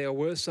 It says, they are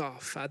worse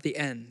off at the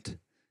end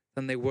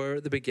than they were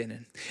at the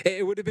beginning.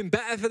 It would have been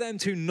better for them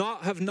to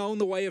not have known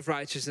the way of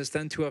righteousness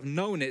than to have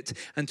known it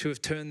and to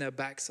have turned their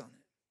backs on it.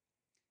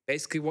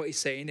 Basically, what he's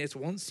saying is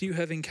once you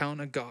have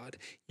encountered God,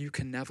 you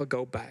can never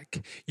go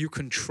back. You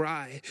can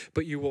try,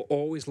 but you will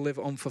always live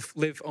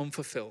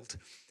unfulfilled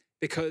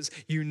because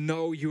you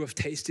know you have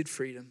tasted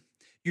freedom.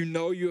 You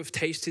know you have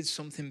tasted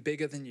something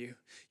bigger than you.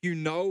 You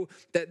know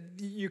that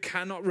you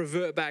cannot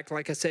revert back.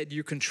 Like I said,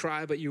 you can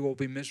try, but you will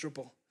be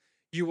miserable.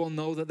 You will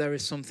know that there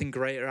is something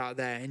greater out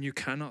there, and you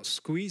cannot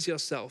squeeze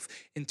yourself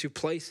into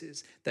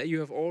places that you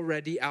have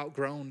already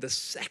outgrown. The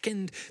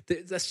second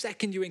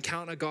you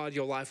encounter God,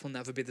 your life will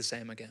never be the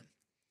same again.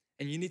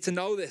 And you need to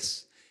know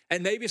this.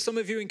 And maybe some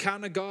of you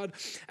encounter God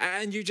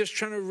and you're just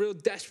trying to real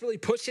desperately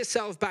push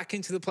yourself back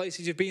into the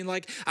places you've been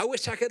like, I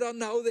wish I could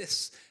unknow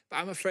this, but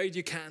I'm afraid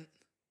you can't.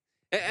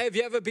 Have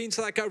you ever been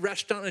to like a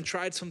restaurant and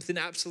tried something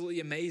absolutely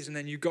amazing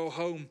and you go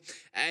home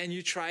and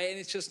you try it and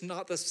it's just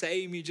not the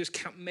same? You just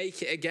can't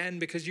make it again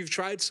because you've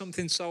tried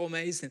something so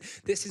amazing.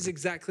 This is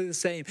exactly the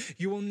same.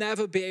 You will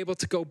never be able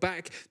to go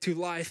back to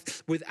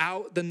life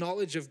without the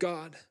knowledge of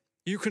God.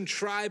 You can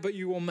try, but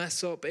you will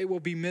mess up. It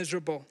will be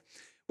miserable.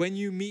 When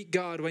you meet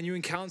God, when you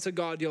encounter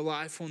God, your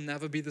life will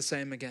never be the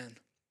same again.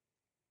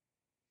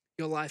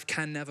 Your life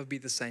can never be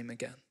the same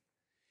again.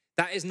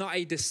 That is not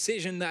a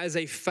decision, that is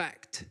a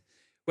fact.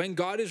 When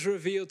God is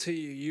revealed to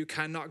you, you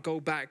cannot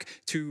go back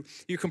to,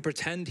 you can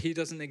pretend he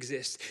doesn't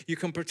exist. You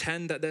can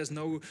pretend that there's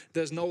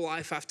no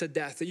life after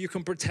death. That you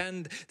can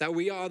pretend that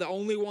we are the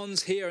only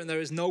ones here and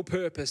there is no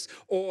purpose.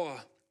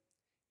 Or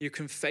you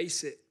can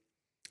face it.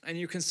 And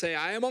you can say,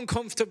 I am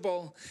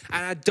uncomfortable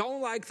and I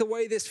don't like the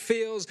way this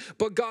feels,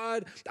 but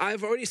God,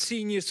 I've already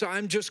seen you, so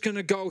I'm just going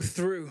to go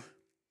through.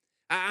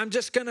 I'm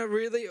just going to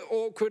really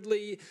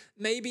awkwardly,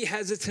 maybe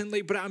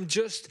hesitantly, but I'm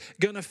just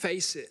going to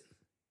face it.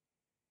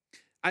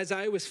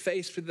 Isaiah was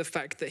faced with the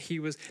fact that he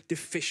was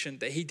deficient,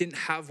 that he didn't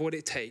have what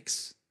it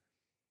takes.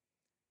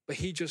 But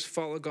he just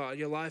followed God.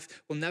 Your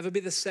life will never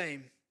be the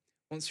same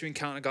once you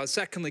encounter God.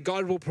 Secondly,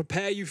 God will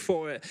prepare you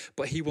for it,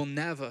 but he will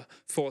never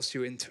force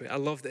you into it. I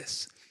love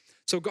this.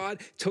 So God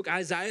took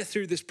Isaiah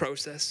through this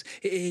process.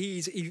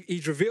 He's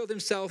revealed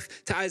himself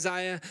to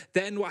Isaiah.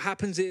 Then what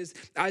happens is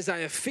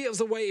Isaiah feels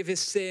the weight of his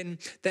sin.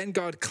 Then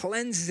God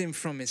cleanses him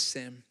from his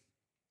sin.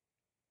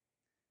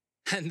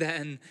 And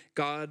then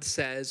God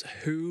says,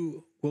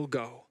 who will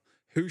go?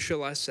 Who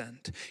shall I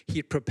send? He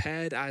had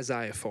prepared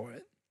Isaiah for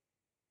it,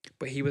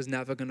 but he was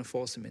never going to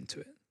force him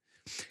into it.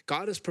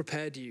 God has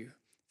prepared you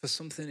for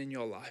something in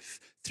your life,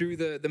 through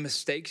the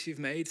mistakes you've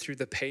made, through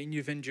the pain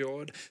you've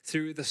endured,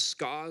 through the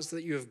scars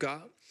that you have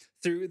got,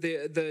 through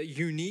the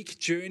unique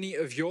journey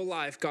of your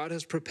life. God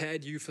has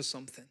prepared you for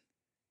something,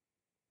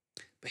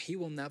 but he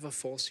will never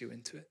force you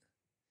into it.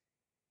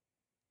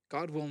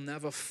 God will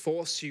never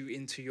force you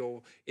into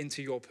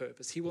your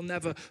purpose. He will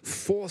never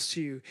force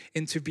you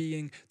into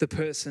being the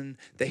person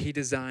that he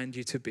designed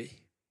you to be.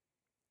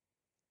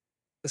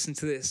 Listen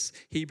to this,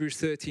 Hebrews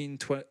 13,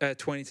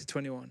 20 to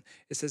 21.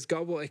 It says,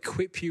 God will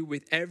equip you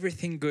with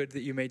everything good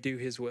that you may do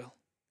his will,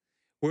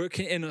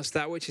 working in us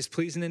that which is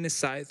pleasing in his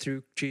sight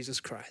through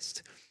Jesus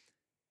Christ.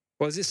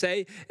 What does it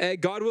say?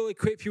 God will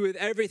equip you with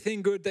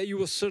everything good that you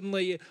will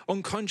suddenly,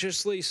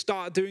 unconsciously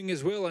start doing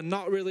his will and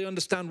not really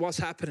understand what's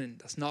happening.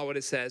 That's not what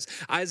it says.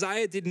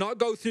 Isaiah did not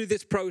go through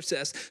this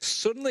process,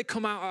 suddenly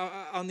come out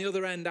on the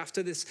other end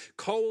after this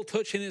coal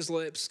touching his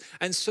lips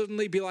and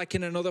suddenly be like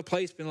in another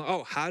place, being like,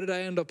 oh, how did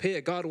I end up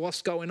here? God,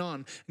 what's going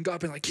on? And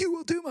God being like, you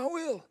will do my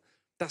will.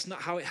 That's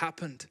not how it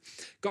happened.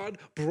 God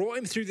brought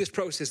him through this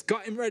process,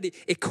 got him ready,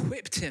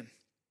 equipped him,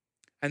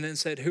 and then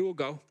said, who will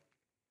go?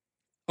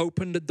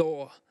 Open the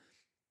door.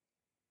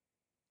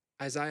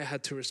 Isaiah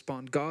had to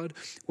respond, God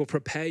will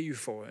prepare you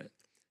for it,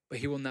 but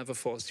he will never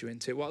force you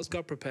into it. What has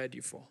God prepared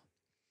you for?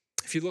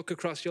 If you look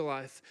across your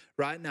life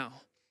right now,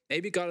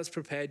 maybe God has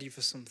prepared you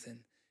for something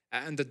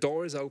and the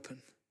door is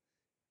open,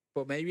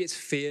 but maybe it's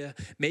fear.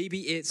 Maybe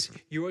it's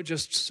you are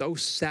just so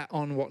set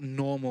on what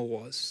normal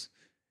was.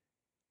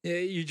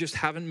 You just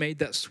haven't made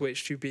that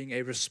switch to being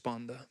a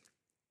responder.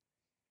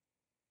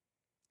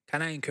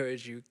 Can I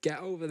encourage you, get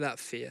over that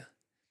fear.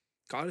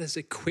 God has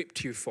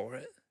equipped you for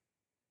it,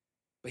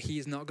 but he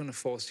is not going to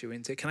force you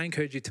into it. Can I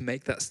encourage you to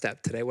make that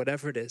step today,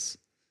 whatever it is,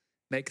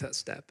 make that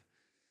step.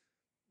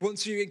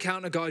 Once you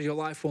encounter God, your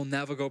life will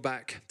never go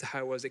back to how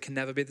it was. It can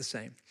never be the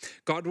same.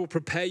 God will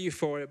prepare you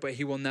for it, but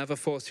he will never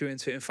force you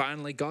into it. And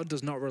finally, God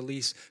does not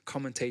release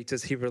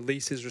commentators. He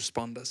releases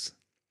responders.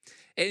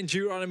 In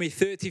Deuteronomy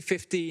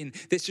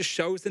 30:15, this just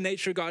shows the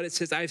nature of God. It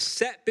says, I've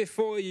set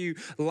before you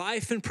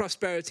life and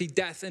prosperity,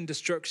 death and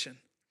destruction.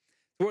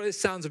 Well, this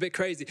sounds a bit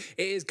crazy.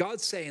 It is God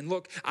saying,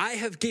 look, I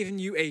have given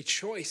you a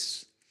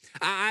choice.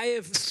 I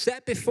have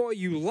set before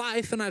you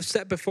life and I've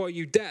set before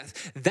you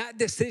death. That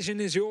decision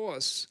is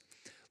yours.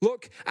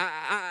 Look,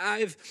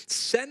 I've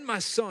sent my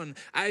son.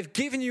 I've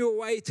given you a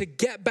way to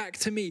get back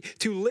to me,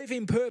 to live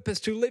in purpose,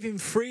 to live in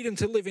freedom,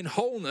 to live in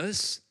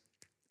wholeness.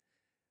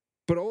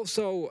 But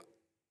also,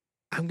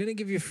 I'm going to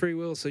give you free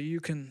will so you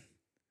can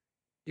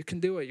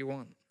do what you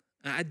want.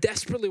 I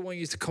desperately want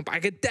you to come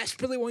back. I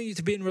desperately want you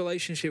to be in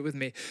relationship with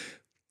me.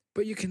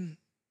 But you can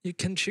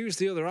choose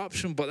the other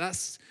option, but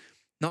that's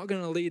not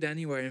going to lead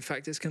anywhere. In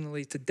fact, it's going to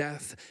lead to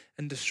death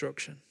and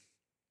destruction.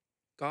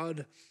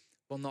 God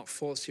will not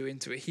force you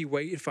into it. He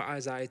waited for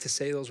Isaiah to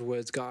say those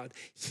words, God,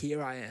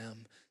 here I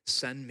am,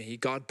 send me.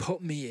 God,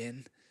 put me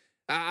in.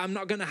 I'm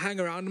not going to hang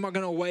around. I'm not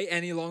going to wait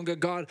any longer.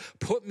 God,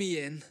 put me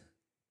in.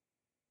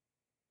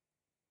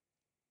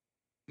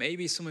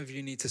 Maybe some of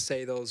you need to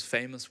say those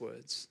famous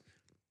words.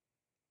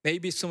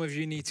 Maybe some of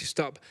you need to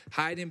stop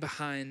hiding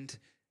behind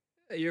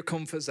your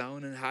comfort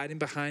zone and hiding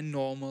behind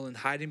normal and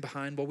hiding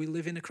behind, well, we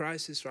live in a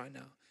crisis right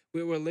now.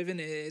 We're living,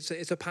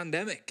 it's a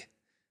pandemic.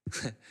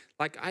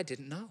 Like, I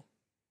didn't know.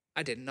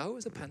 I didn't know it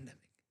was a pandemic.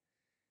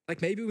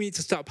 Like maybe we need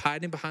to stop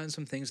hiding behind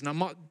some things. And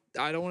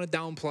I don't want to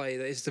downplay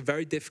that it's a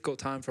very difficult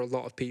time for a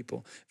lot of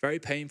people, very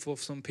painful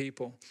for some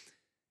people.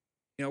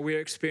 You know,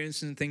 we're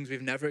experiencing things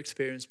we've never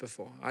experienced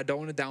before. I don't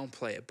want to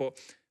downplay it, but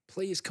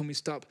please, can we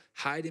stop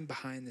hiding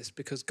behind this?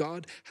 Because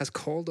God has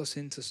called us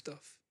into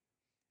stuff.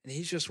 And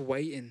he's just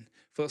waiting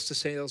for us to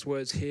say those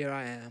words, here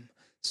I am,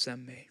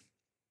 send me.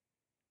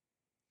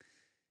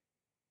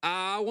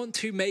 I want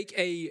to make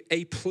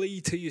a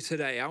plea to you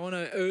today. I want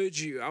to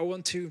urge you. I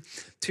want to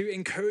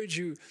encourage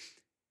you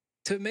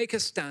to make a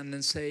stand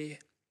and say,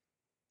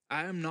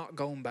 I am not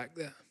going back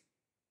there.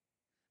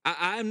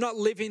 I am not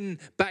living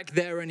back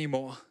there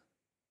anymore.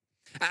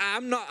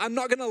 I'm not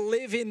going to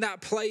live in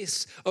that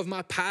place of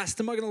my past.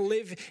 I'm not going to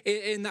live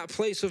in that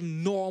place of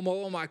normal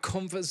or my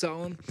comfort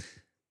zone.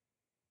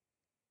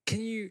 Can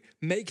you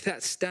make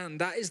that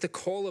stand? That is the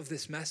call of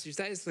this message.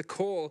 That is the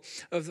call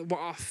of what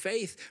our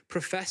faith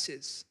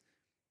professes.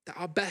 That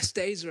our best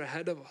days are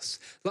ahead of us.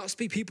 Let's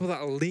be people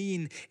that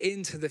lean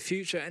into the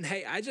future. And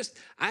hey,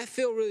 I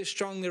feel really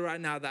strongly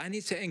right now that I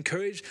need to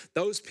encourage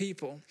those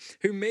people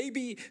who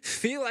maybe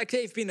feel like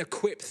they've been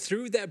equipped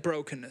through their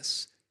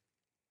brokenness.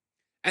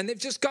 And they've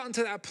just gotten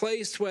to that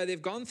place where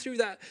they've gone through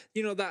that,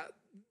 you know,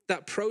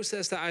 that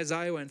process that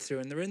Isaiah went through.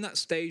 And they're in that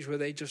stage where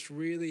they just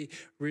really,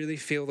 really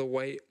feel the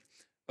weight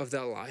of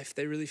their life.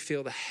 They really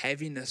feel the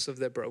heaviness of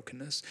their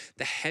brokenness,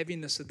 the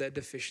heaviness of their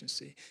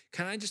deficiency.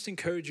 Can I just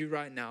encourage you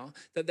right now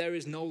that there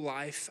is no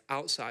life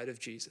outside of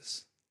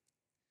Jesus?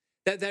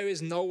 That there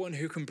is no one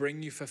who can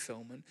bring you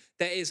fulfillment.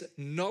 There is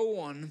no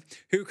one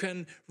who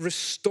can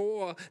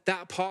restore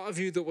that part of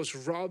you that was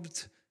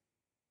robbed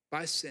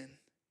by sin.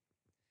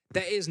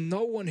 There is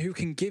no one who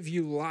can give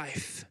you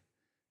life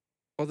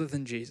other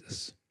than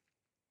Jesus.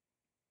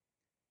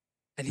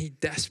 And he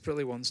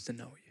desperately wants to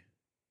know you.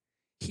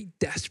 He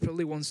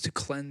desperately wants to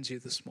cleanse you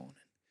this morning,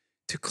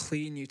 to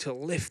clean you, to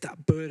lift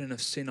that burden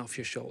of sin off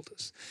your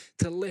shoulders,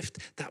 to lift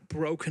that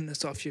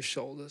brokenness off your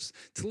shoulders,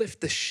 to lift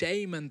the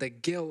shame and the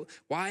guilt.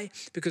 Why?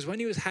 Because when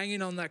he was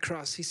hanging on that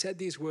cross, he said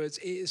these words,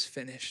 it is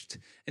finished.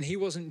 And he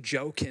wasn't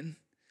joking.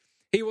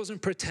 He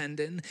wasn't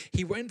pretending.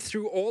 He went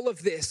through all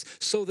of this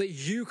so that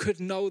you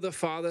could know the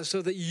Father,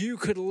 so that you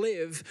could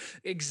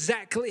live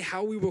exactly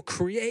how we were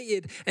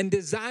created and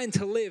designed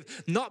to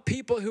live. Not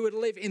people who would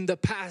live in the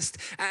past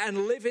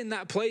and live in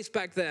that place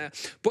back there.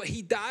 But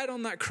he died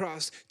on that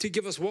cross to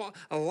give us what?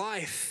 A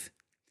life.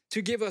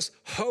 To give us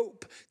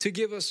hope, to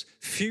give us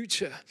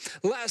future.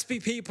 Let us be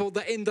people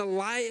that in the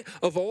light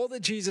of all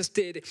that Jesus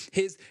did,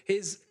 his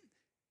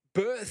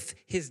birth,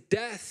 his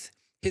death,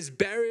 his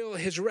burial,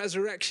 his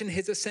resurrection,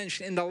 his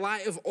ascension, in the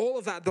light of all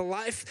of that, the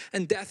life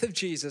and death of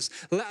Jesus,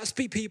 let us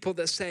be people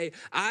that say,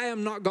 I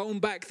am not going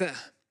back there.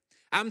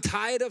 I'm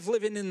tired of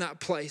living in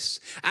that place.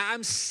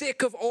 I'm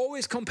sick of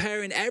always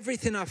comparing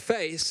everything I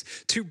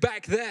face to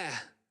back there.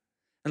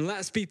 And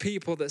let's be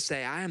people that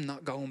say, I am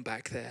not going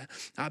back there.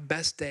 Our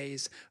best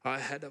days are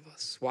ahead of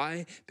us.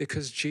 Why?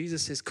 Because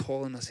Jesus is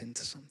calling us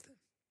into something.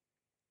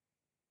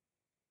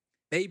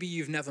 Maybe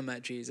you've never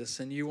met Jesus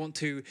and you want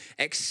to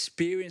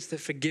experience the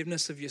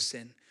forgiveness of your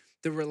sin,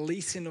 the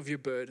releasing of your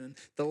burden,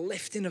 the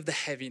lifting of the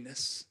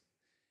heaviness,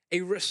 a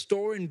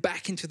restoring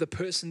back into the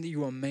person that you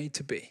were made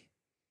to be.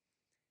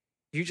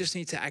 You just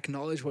need to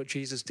acknowledge what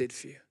Jesus did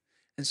for you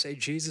and say,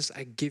 Jesus,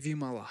 I give you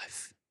my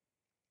life.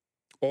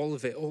 All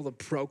of it, all the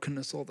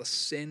brokenness, all the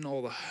sin,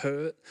 all the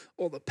hurt,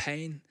 all the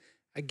pain,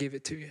 I give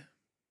it to you.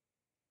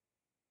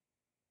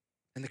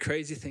 And the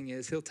crazy thing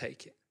is, he'll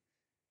take it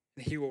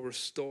and he will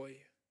restore you.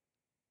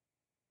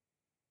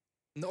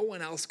 No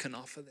one else can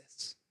offer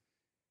this.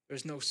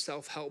 There's no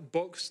self-help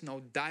books,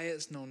 no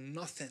diets, no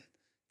nothing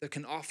that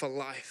can offer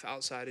life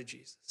outside of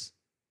Jesus.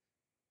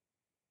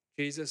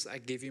 Jesus, I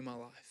give you my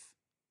life.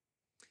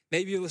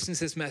 Maybe you listen to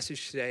this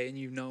message today and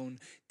you've known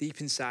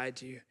deep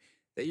inside you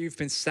that you've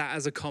been sat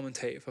as a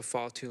commentator for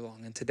far too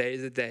long, and today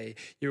is the day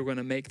you're going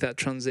to make that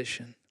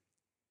transition.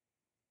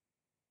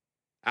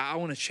 I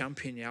want to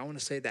champion you. I want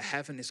to say that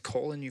heaven is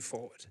calling you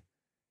forward.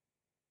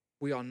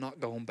 We are not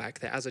going back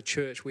there. As a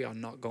church, we are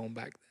not going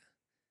back there.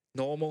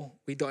 Normal,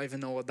 we don't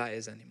even know what that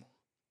is anymore.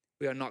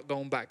 We are not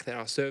going back there.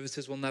 Our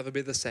services will never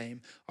be the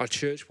same. Our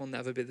church will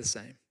never be the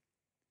same.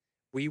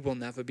 We will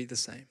never be the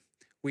same.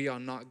 We are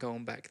not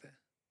going back there.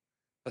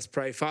 Let's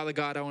pray. Father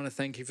God, I want to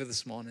thank you for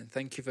this morning.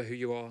 Thank you for who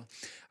you are.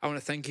 I want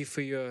to thank you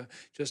for your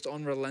just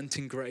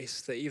unrelenting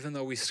grace, that even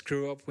though we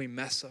screw up, we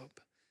mess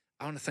up.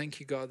 I want to thank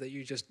you, God, that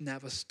you just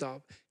never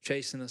stop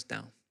chasing us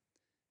down.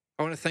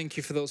 I want to thank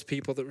you for those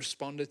people that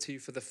responded to you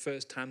for the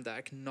first time, that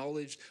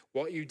acknowledged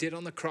what you did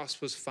on the cross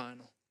was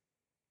final,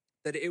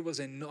 that it was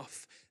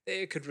enough,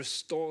 that it could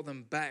restore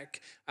them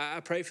back. I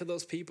pray for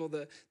those people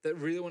that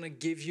really want to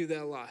give you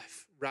their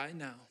life right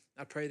now.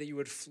 I pray that you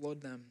would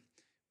flood them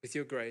with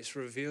your grace,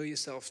 reveal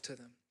yourself to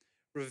them,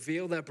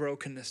 reveal their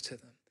brokenness to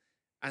them,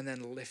 and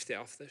then lift it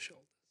off their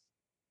shoulders.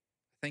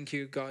 Thank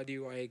you, God,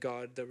 you are a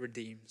God that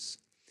redeems.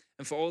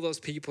 And for all those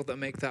people that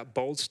make that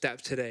bold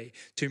step today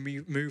to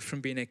move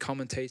from being a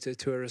commentator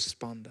to a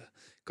responder,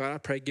 God, I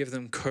pray, give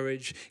them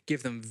courage,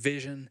 give them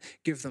vision,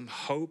 give them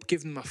hope,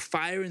 give them a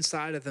fire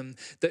inside of them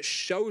that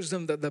shows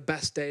them that the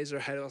best days are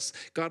ahead of us.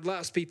 God, let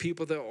us be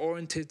people that are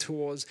oriented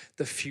towards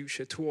the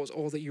future, towards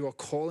all that you are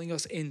calling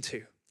us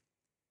into.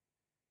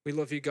 We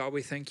love you, God.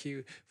 We thank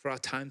you for our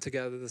time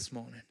together this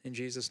morning. In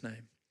Jesus'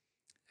 name,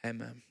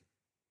 amen.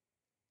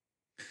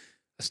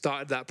 I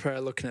started that prayer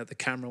looking at the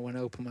camera. When I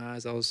opened my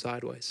eyes, I was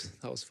sideways.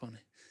 That was funny.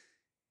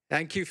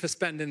 Thank you for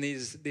spending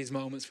these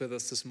moments with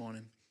us this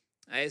morning.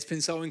 It's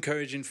been so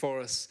encouraging for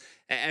us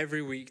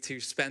every week to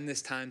spend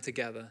this time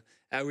together.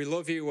 We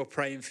love you. We're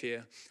praying for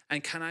you.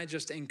 And can I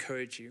just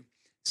encourage you,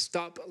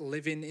 stop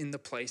living in the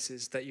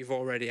places that you've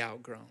already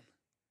outgrown.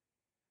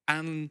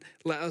 And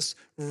let us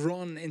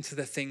run into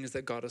the things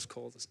that God has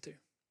called us to.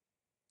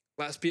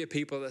 Let us be a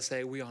people that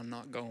say we are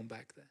not going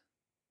back there.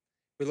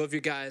 We love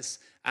you guys,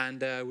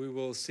 and we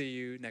will see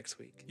you next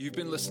week. You've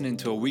been listening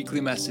to a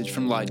weekly message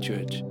from Light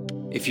Church.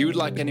 If you would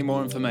like any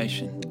more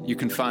information, you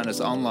can find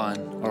us online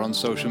or on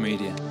social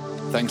media.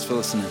 Thanks for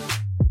listening.